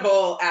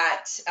incredible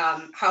at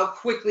how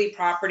quickly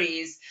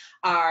properties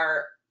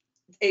are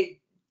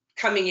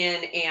coming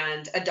in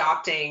and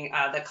adopting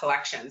the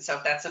collection. So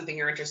if that's something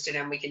you're interested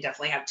in, we can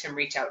definitely have Tim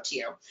reach out to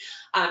you.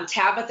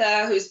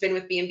 Tabitha, who's been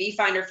with B&B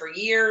Finder for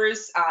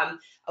years,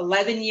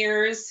 11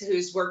 years,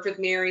 who's worked with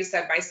Mary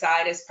side by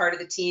side as part of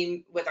the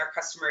team with our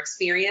customer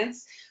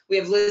experience. We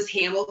have Liz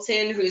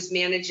Hamilton, who's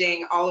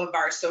managing all of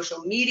our social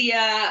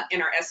media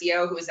and our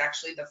SEO, who is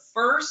actually the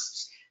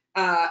first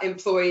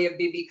employee of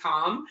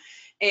BBCom.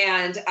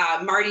 And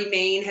Marty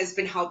Main has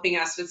been helping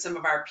us with some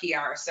of our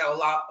PR. So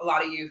a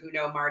lot of you who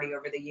know Marty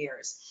over the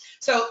years.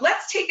 So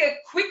let's take a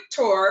quick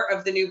tour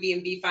of the new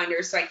B&B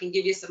Finder so I can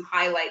give you some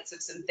highlights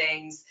of some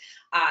things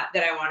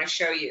that I want to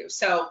show you.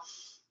 So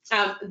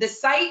the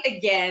site,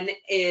 again,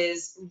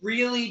 is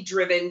really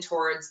driven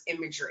towards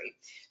imagery.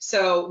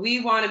 So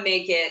we want to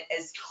make it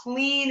as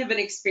clean of an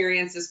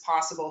experience as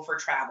possible for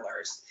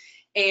travelers.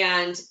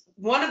 And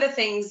one of the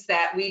things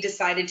that we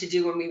decided to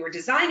do when we were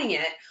designing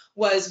it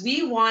was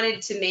we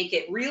wanted to make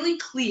it really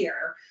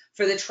clear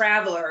for the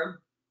traveler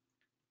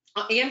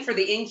and for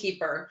the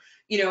innkeeper.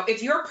 You know,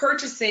 if you're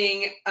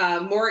purchasing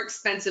a more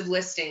expensive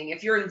listing,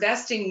 if you're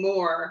investing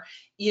more,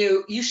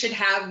 you should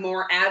have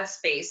more ad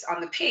space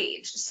on the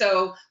page.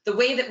 So the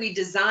way that we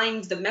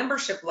designed the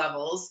membership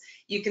levels,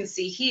 you can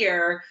see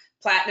here,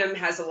 Platinum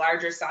has a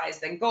larger size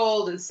than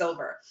Gold and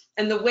Silver.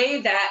 And the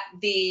way that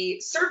the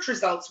search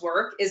results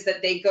work is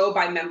that they go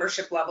by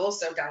membership level.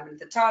 So Diamond at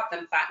the top,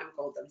 then Platinum,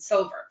 Gold, then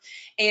Silver.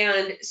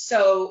 And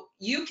so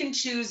you can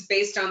choose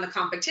based on the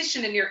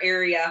competition in your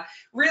area,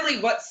 really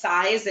what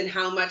size and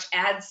how much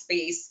ad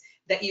space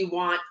that you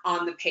want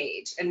on the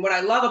page. And what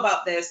I love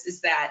about this is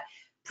that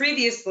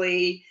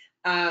previously,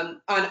 on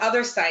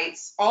other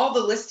sites, all the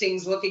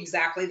listings look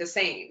exactly the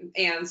same.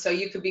 And so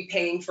you could be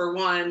paying for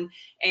one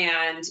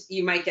and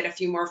you might get a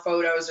few more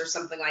photos or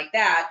something like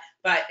that,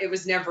 but it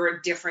was never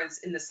a difference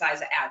in the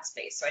size of ad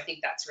space. So I think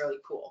that's really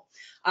cool.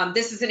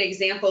 This is an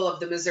example of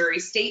the Missouri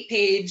State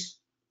page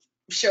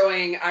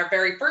showing our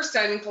very first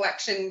diamond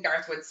collection,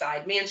 Garthwood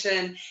Side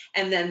Mansion,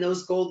 and then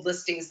those gold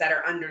listings that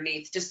are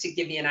underneath, just to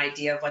give you an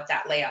idea of what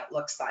that layout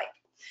looks like.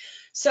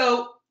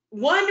 So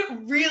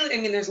one really,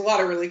 I mean, there's a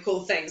lot of really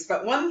cool things,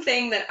 but one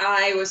thing that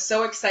I was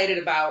so excited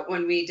about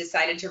when we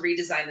decided to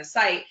redesign the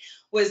site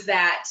was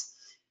that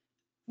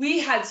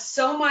we had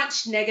so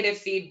much negative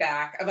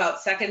feedback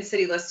about second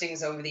city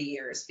listings over the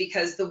years,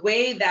 because the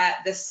way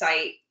that the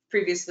site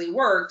previously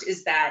worked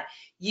is that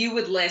you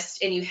would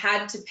list and you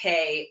had to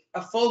pay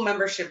a full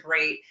membership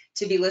rate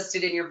to be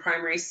listed in your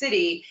primary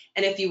city.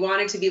 And if you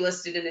wanted to be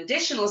listed in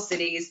additional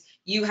cities,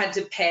 you had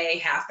to pay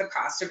half the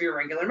cost of your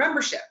regular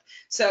membership.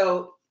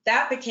 So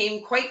that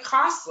became quite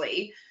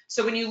costly.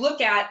 So when you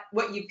look at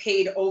what you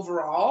paid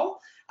overall,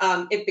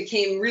 it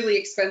became really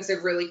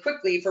expensive really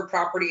quickly for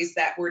properties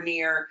that were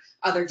near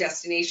other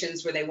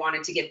destinations where they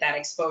wanted to get that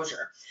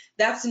exposure.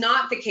 That's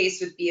not the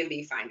case with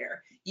B&B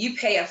Finder. You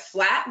pay a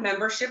flat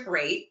membership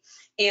rate,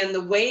 and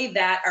the way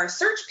that our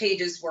search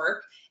pages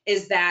work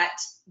is that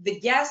the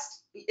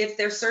guest, if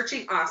they're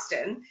searching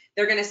Austin,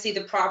 they're going to see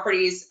the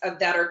properties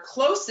that are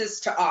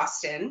closest to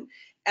Austin.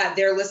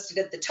 They're listed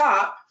at the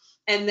top.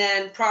 And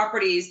then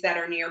properties that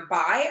are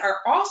nearby are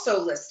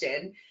also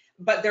listed,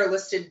 but they're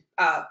listed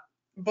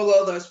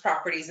below those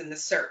properties in the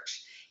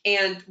search.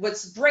 And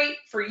what's great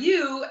for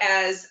you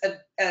as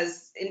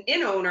an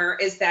inn owner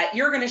is that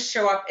you're going to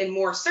show up in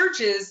more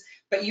searches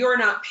but you're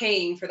not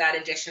paying for that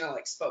additional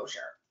exposure.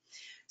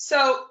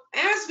 So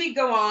as we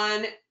go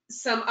on,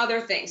 some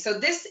other things. So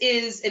this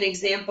is an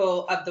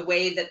example of the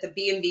way that the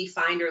B&B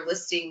Finder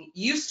listing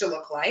used to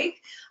look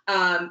like.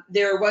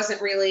 There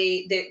wasn't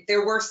really,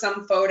 there were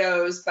some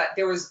photos, but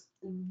there was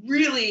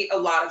really a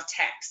lot of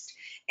text.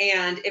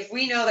 And if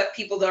we know that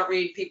people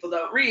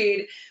don't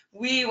read,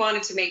 we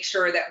wanted to make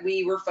sure that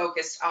we were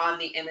focused on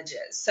the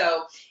images.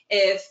 So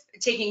if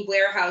taking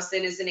Blair House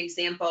in as an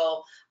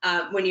example,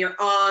 when you're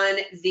on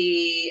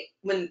the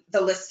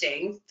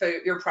listing for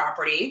your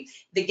property,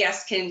 the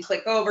guests can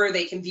click over,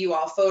 they can view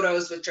all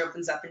photos, which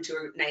opens up into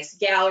a nice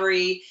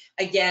gallery.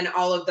 Again,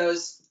 all of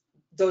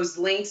those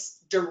links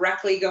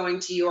directly going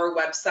to your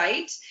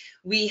website.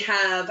 We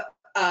have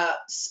a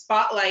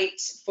spotlight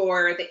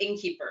for the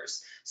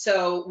innkeepers.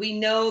 So we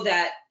know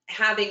that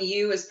having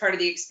you as part of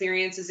the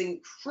experience is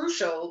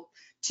crucial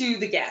to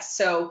the guests.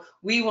 So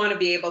we want to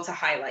be able to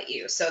highlight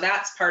you. So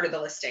that's part of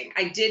the listing.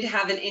 I did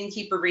have an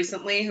innkeeper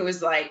recently who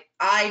was like,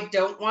 I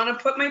don't want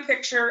to put my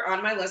picture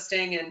on my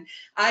listing, and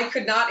I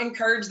could not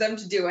encourage them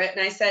to do it.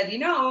 And I said, you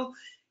know,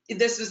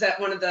 this was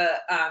at one of the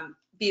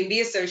B&B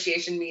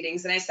Association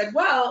meetings. And I said,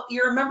 well,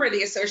 you're a member of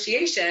the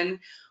association.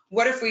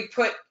 What if we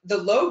put the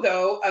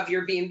logo of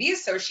your B&B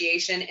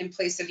association in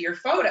place of your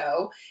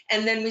photo?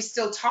 And then we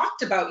still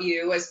talked about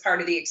you as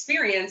part of the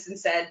experience and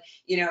said,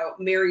 you know,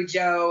 Mary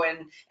Jo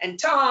and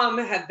Tom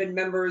have been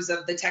members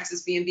of the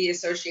Texas B&B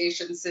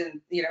Association since,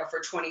 you know,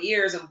 for 20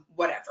 years and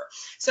whatever.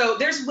 So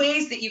there's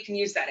ways that you can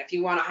use that. If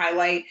you want to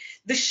highlight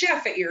the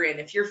chef that you're in,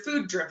 if you're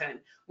food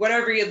driven,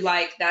 whatever you'd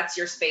like, that's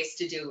your space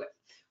to do it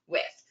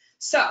with.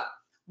 So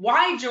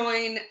why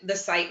join the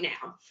site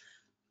now?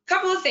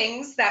 Couple of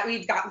things that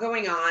we've got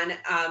going on.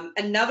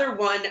 Another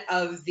one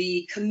of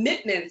the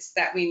commitments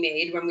that we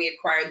made when we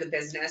acquired the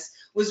business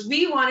was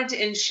we wanted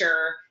to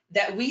ensure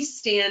that we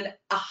stand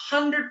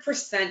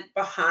 100%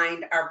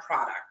 behind our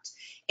product.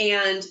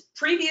 And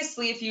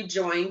previously, if you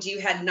joined, you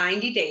had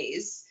 90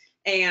 days.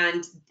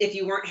 And if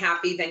you weren't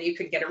happy, then you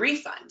could get a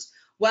refund.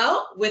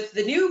 Well, with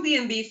the new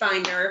B&B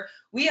Finder,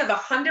 we have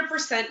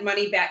 100%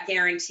 money back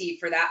guarantee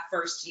for that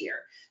first year.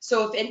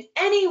 So if in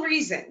any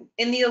reason,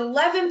 in the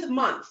 11th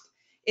month,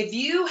 if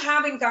you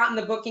haven't gotten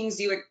the bookings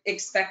you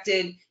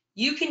expected,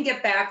 you can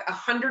get back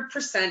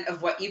 100%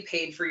 of what you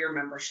paid for your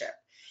membership.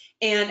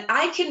 And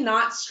I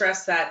cannot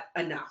stress that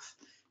enough,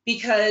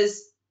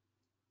 because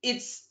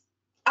it's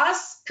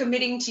us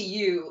committing to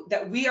you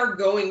that we are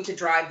going to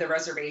drive the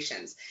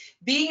reservations.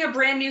 Being a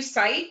brand new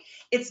site,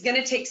 it's going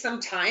to take some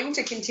time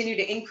to continue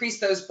to increase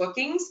those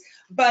bookings,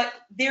 but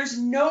there's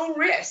no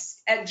risk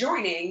at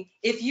joining.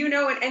 If you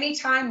know at any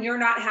time you're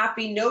not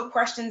happy, no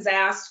questions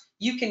asked,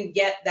 you can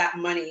get that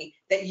money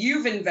that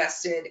you've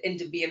invested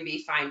into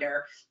B&B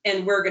Finder,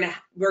 and we're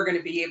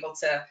gonna be able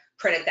to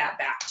credit that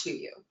back to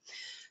you.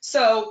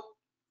 So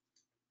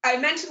I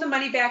mentioned the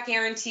money back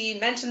guarantee,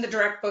 mentioned the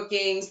direct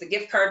bookings, the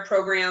gift card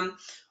program.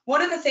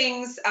 One of the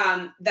things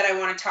that I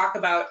want to talk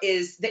about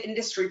is the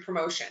industry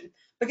promotion,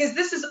 because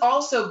this has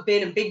also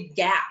been a big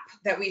gap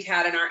that we've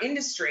had in our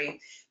industry,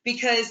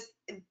 because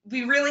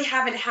we really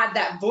haven't had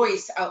that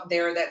voice out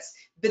there that's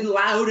been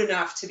loud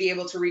enough to be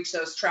able to reach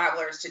those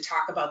travelers to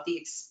talk about the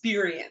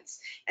experience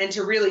and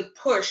to really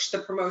push the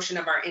promotion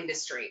of our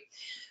industry.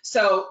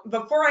 So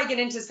before I get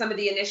into some of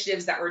the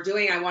initiatives that we're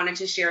doing, I wanted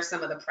to share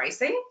some of the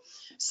pricing.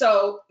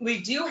 So we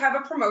do have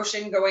a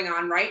promotion going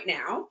on right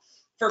now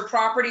for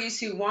properties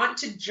who want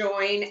to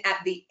join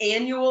at the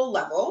annual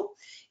level,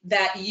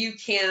 that you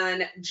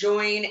can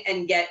join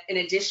and get an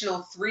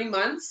additional 3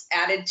 months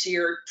added to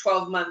your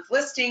 12-month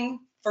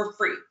listing for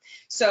free.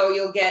 So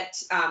you'll get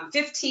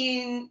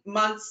 15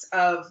 months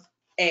of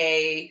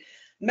a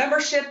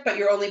membership, but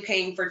you're only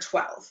paying for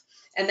 12.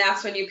 And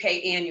that's when you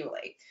pay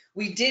annually.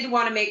 We did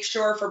want to make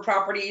sure for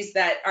properties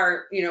that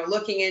are, you know,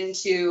 looking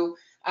into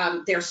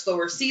their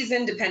slower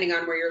season, depending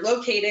on where you're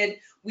located,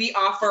 we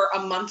offer a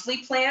monthly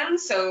plan.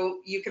 So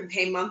you can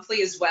pay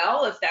monthly as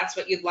well if that's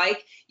what you'd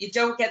like. You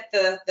don't get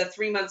the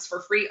 3 months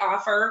for free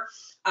offer,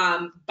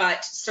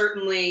 but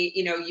certainly,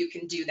 you know, you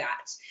can do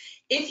that.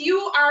 If you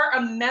are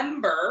a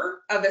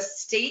member of a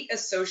state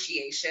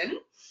association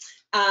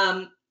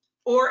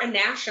or a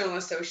national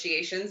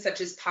association, such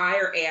as PI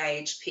or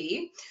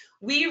AIHP,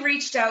 we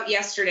reached out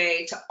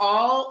yesterday to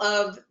all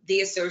of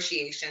the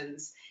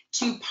associations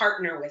to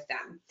partner with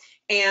them.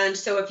 And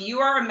so if you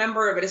are a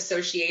member of an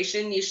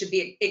association, you should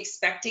be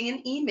expecting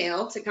an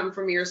email to come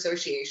from your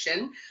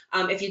association.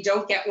 If you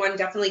don't get one,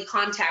 definitely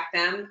contact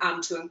them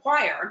to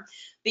inquire,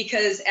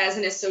 because as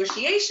an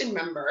association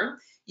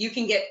member, you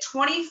can get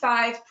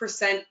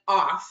 25%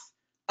 off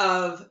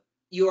of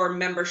your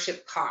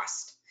membership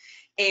cost.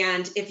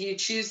 And if you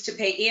choose to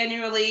pay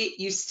annually,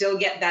 you still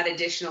get that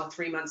additional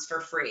 3 months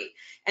for free.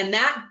 And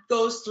that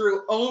goes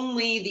through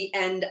only the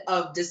end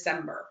of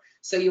December.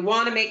 So you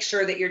want to make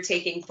sure that you're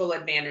taking full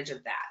advantage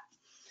of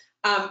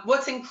that.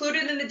 What's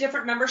included in the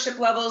different membership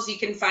levels, you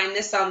can find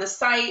this on the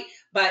site,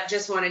 but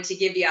just wanted to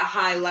give you a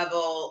high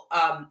level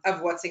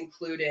of what's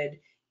included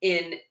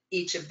in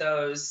each of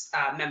those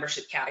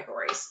membership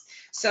categories.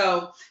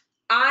 So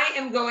I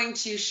am going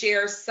to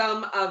share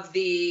some of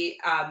the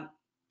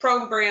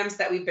programs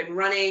that we've been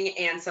running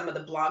and some of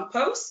the blog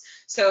posts.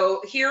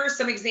 So here are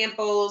some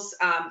examples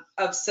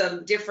of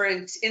some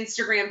different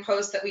Instagram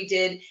posts that we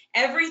did.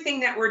 Everything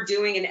that we're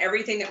doing and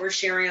everything that we're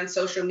sharing on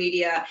social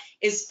media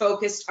is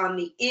focused on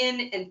the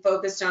and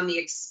focused on the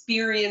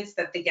experience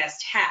that the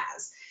guest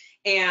has.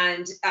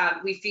 And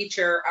we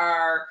feature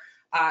our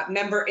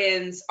member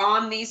ins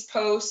on these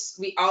posts.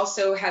 We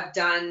also have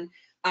done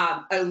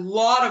a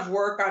lot of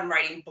work on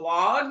writing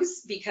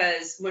blogs,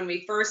 because when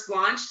we first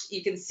launched,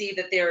 you can see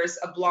that there's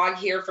a blog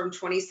here from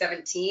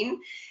 2017.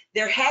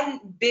 There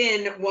hadn't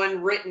been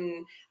one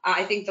written.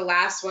 I think the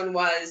last one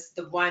was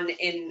the one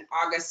in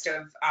August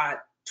of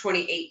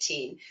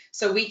 2018.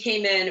 So we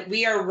came in,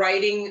 we are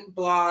writing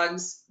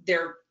blogs.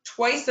 They're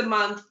twice a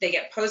month. They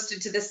get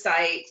posted to the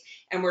site,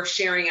 and we're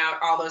sharing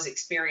out all those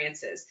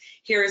experiences.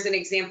 Here's an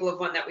example of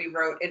one that we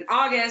wrote in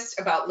August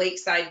about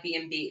lakeside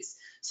B&Bs.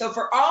 So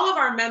for all of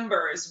our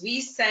members, we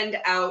send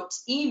out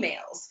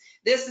emails.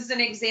 This is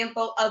an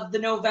example of the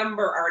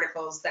November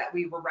articles that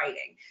we were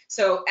writing.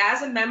 So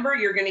as a member,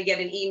 you're going to get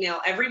an email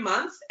every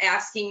month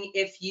asking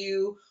if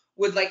you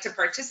would like to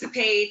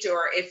participate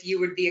or if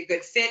you would be a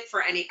good fit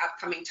for any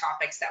upcoming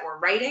topics that we're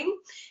writing,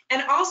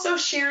 and also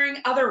sharing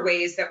other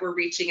ways that we're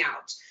reaching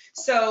out.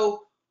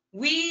 So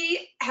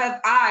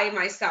I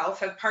myself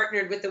have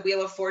partnered with the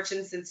Wheel of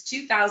Fortune since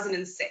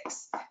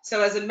 2006.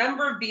 So as a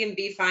member of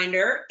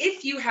bnbfinder,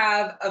 if you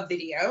have a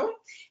video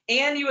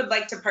and you would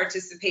like to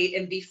participate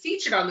and be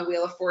featured on the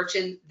Wheel of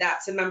Fortune,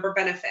 that's a member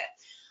benefit.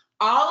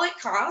 All it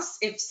costs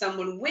if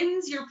someone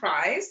wins your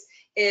prize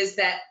is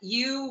that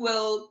you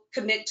will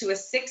commit to a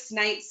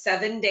 6-night,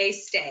 7-day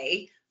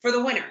stay for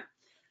the winner.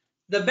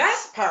 The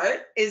best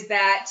part is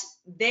that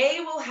they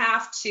will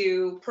have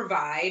to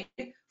provide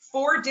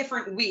 4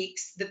 different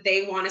weeks that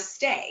they want to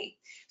stay.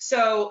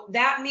 So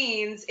that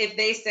means if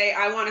they say,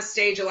 I want to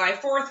stay July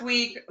 4th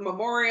week,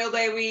 Memorial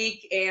Day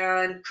week,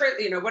 and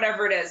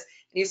whatever it is,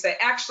 and you say,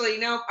 actually,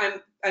 no,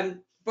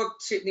 I'm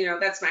booked to,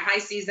 that's my high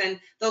season,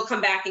 they'll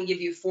come back and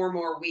give you 4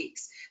 more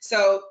weeks.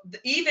 So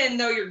even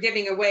though you're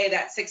giving away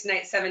that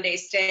 6-night, 7-day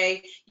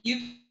stay,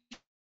 you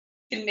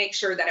can make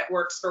sure that it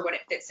works for when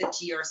it fits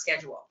into your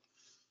schedule.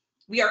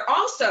 We are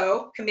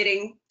also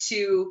committing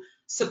to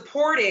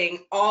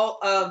supporting all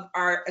of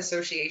our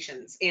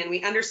associations, and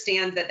we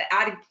understand that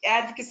the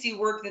advocacy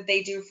work that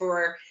they do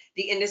for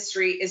the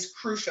industry is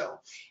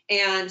crucial.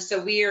 And so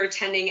we are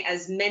attending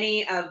as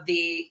many of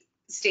the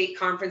state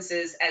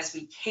conferences as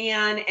we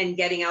can and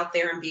getting out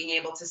there and being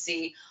able to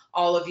see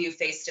all of you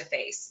face to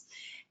face.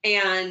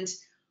 And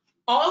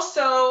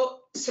also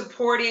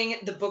supporting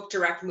the Book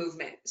Direct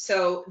movement.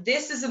 So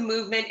this is a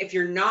movement, if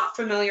you're not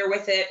familiar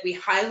with it, we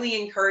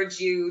highly encourage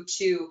you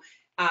to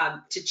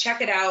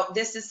check it out.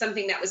 This is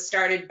something that was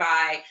started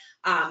by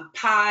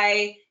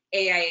PI,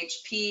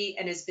 AIHP,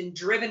 and has been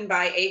driven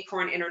by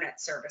Acorn Internet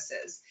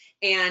Services.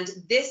 And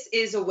this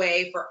is a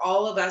way for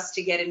all of us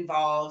to get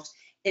involved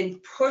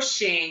in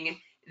pushing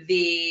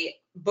the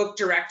Book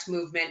Direct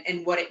movement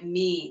and what it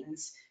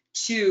means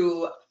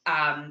to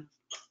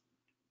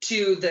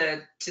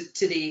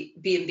the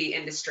B&B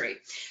industry.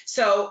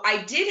 So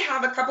I did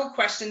have a couple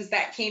questions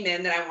that came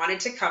in that I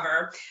wanted to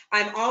cover.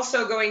 I'm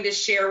also going to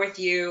share with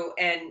you,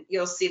 and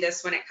you'll see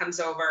this when it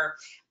comes over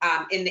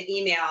in the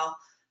email,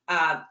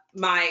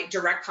 my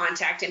direct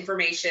contact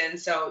information.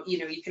 So,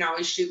 you can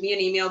always shoot me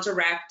an email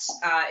direct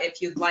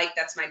if you'd like.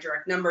 That's my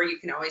direct number. You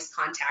can always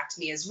contact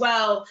me as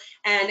well.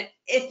 And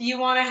if you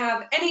want to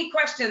have any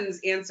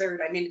questions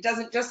answered, it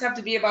doesn't just have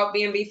to be about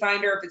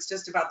bnbfinder. If it's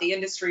just about the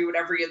industry,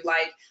 whatever you'd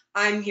like,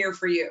 I'm here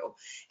for you.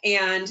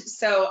 And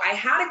so I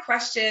had a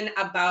question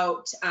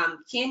about,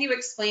 can you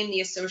explain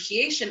the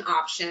association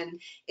option?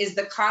 Is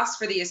the cost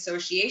for the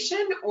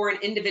association or an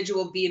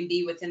individual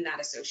B&B within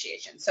that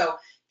association? So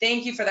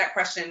thank you for that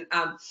question.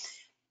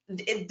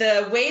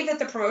 The way that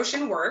the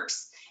promotion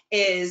works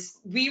is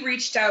we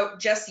reached out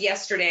just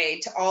yesterday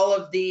to all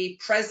of the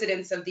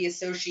presidents of the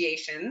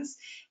associations,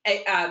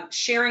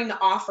 sharing the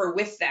offer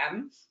with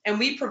them, and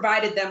we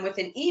provided them with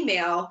an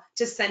email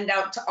to send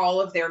out to all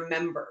of their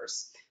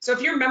members. So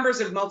if you're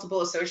members of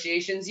multiple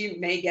associations, you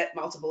may get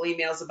multiple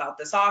emails about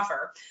this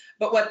offer.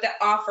 But what the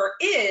offer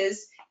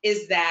is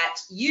that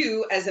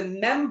you, as a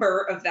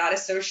member of that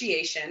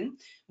association,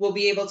 will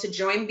be able to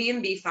join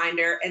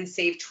bnbfinder and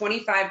save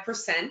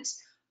 25%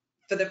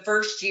 for the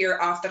first year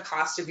off the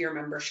cost of your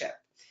membership.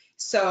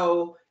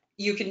 So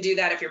you can do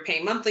that if you're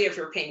paying monthly, if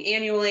you're paying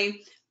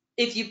annually.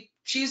 If you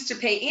choose to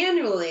pay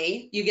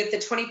annually, you get the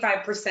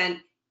 25%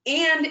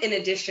 and an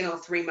additional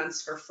 3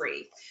 months for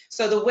free.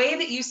 So the way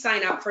that you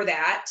sign up for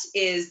that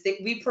is that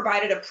we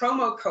provided a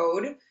promo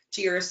code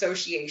to your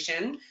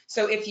association.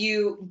 So if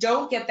you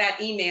don't get that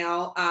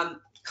email,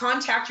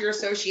 contact your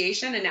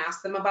association and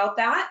ask them about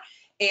that.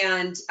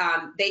 And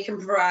they can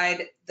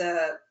provide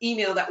the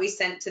email that we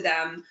sent to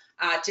them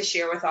to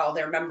share with all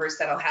their members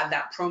that'll have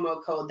that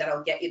promo code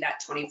that'll get you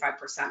that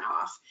 25%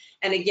 off.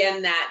 And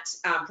again, that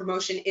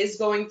promotion is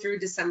going through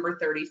December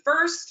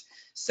 31st.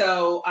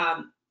 So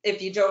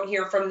if you don't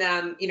hear from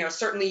them,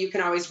 certainly you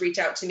can always reach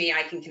out to me.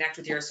 I can connect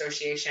with your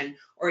association,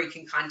 or you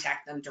can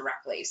contact them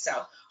directly.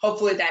 So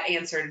hopefully that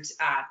answered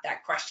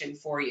that question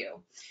for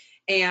you.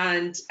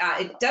 And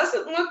it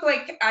doesn't look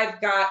like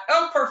I've got,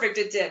 oh, perfect,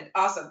 it did,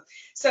 awesome.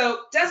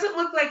 So doesn't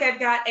look like I've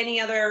got any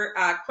other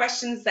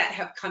questions that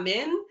have come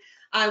in.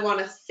 I want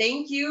to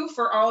thank you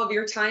for all of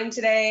your time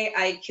today.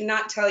 I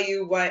cannot tell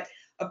you what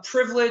a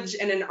privilege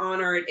and an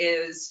honor it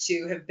is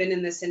to have been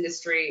in this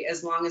industry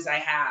as long as I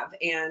have.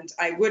 And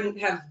I wouldn't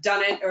have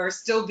done it or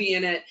still be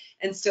in it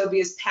and still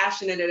be as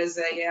passionate as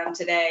I am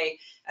today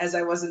as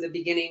I was in the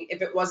beginning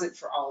if it wasn't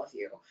for all of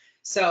you.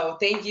 So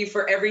thank you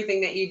for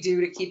everything that you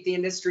do to keep the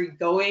industry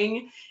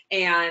going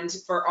and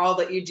for all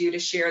that you do to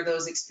share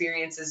those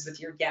experiences with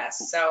your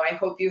guests. So I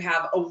hope you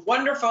have a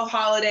wonderful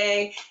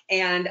holiday,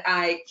 and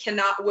I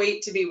cannot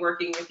wait to be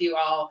working with you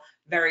all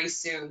very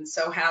soon.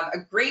 So have a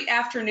great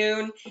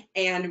afternoon,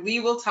 and we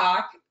will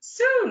talk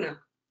soon.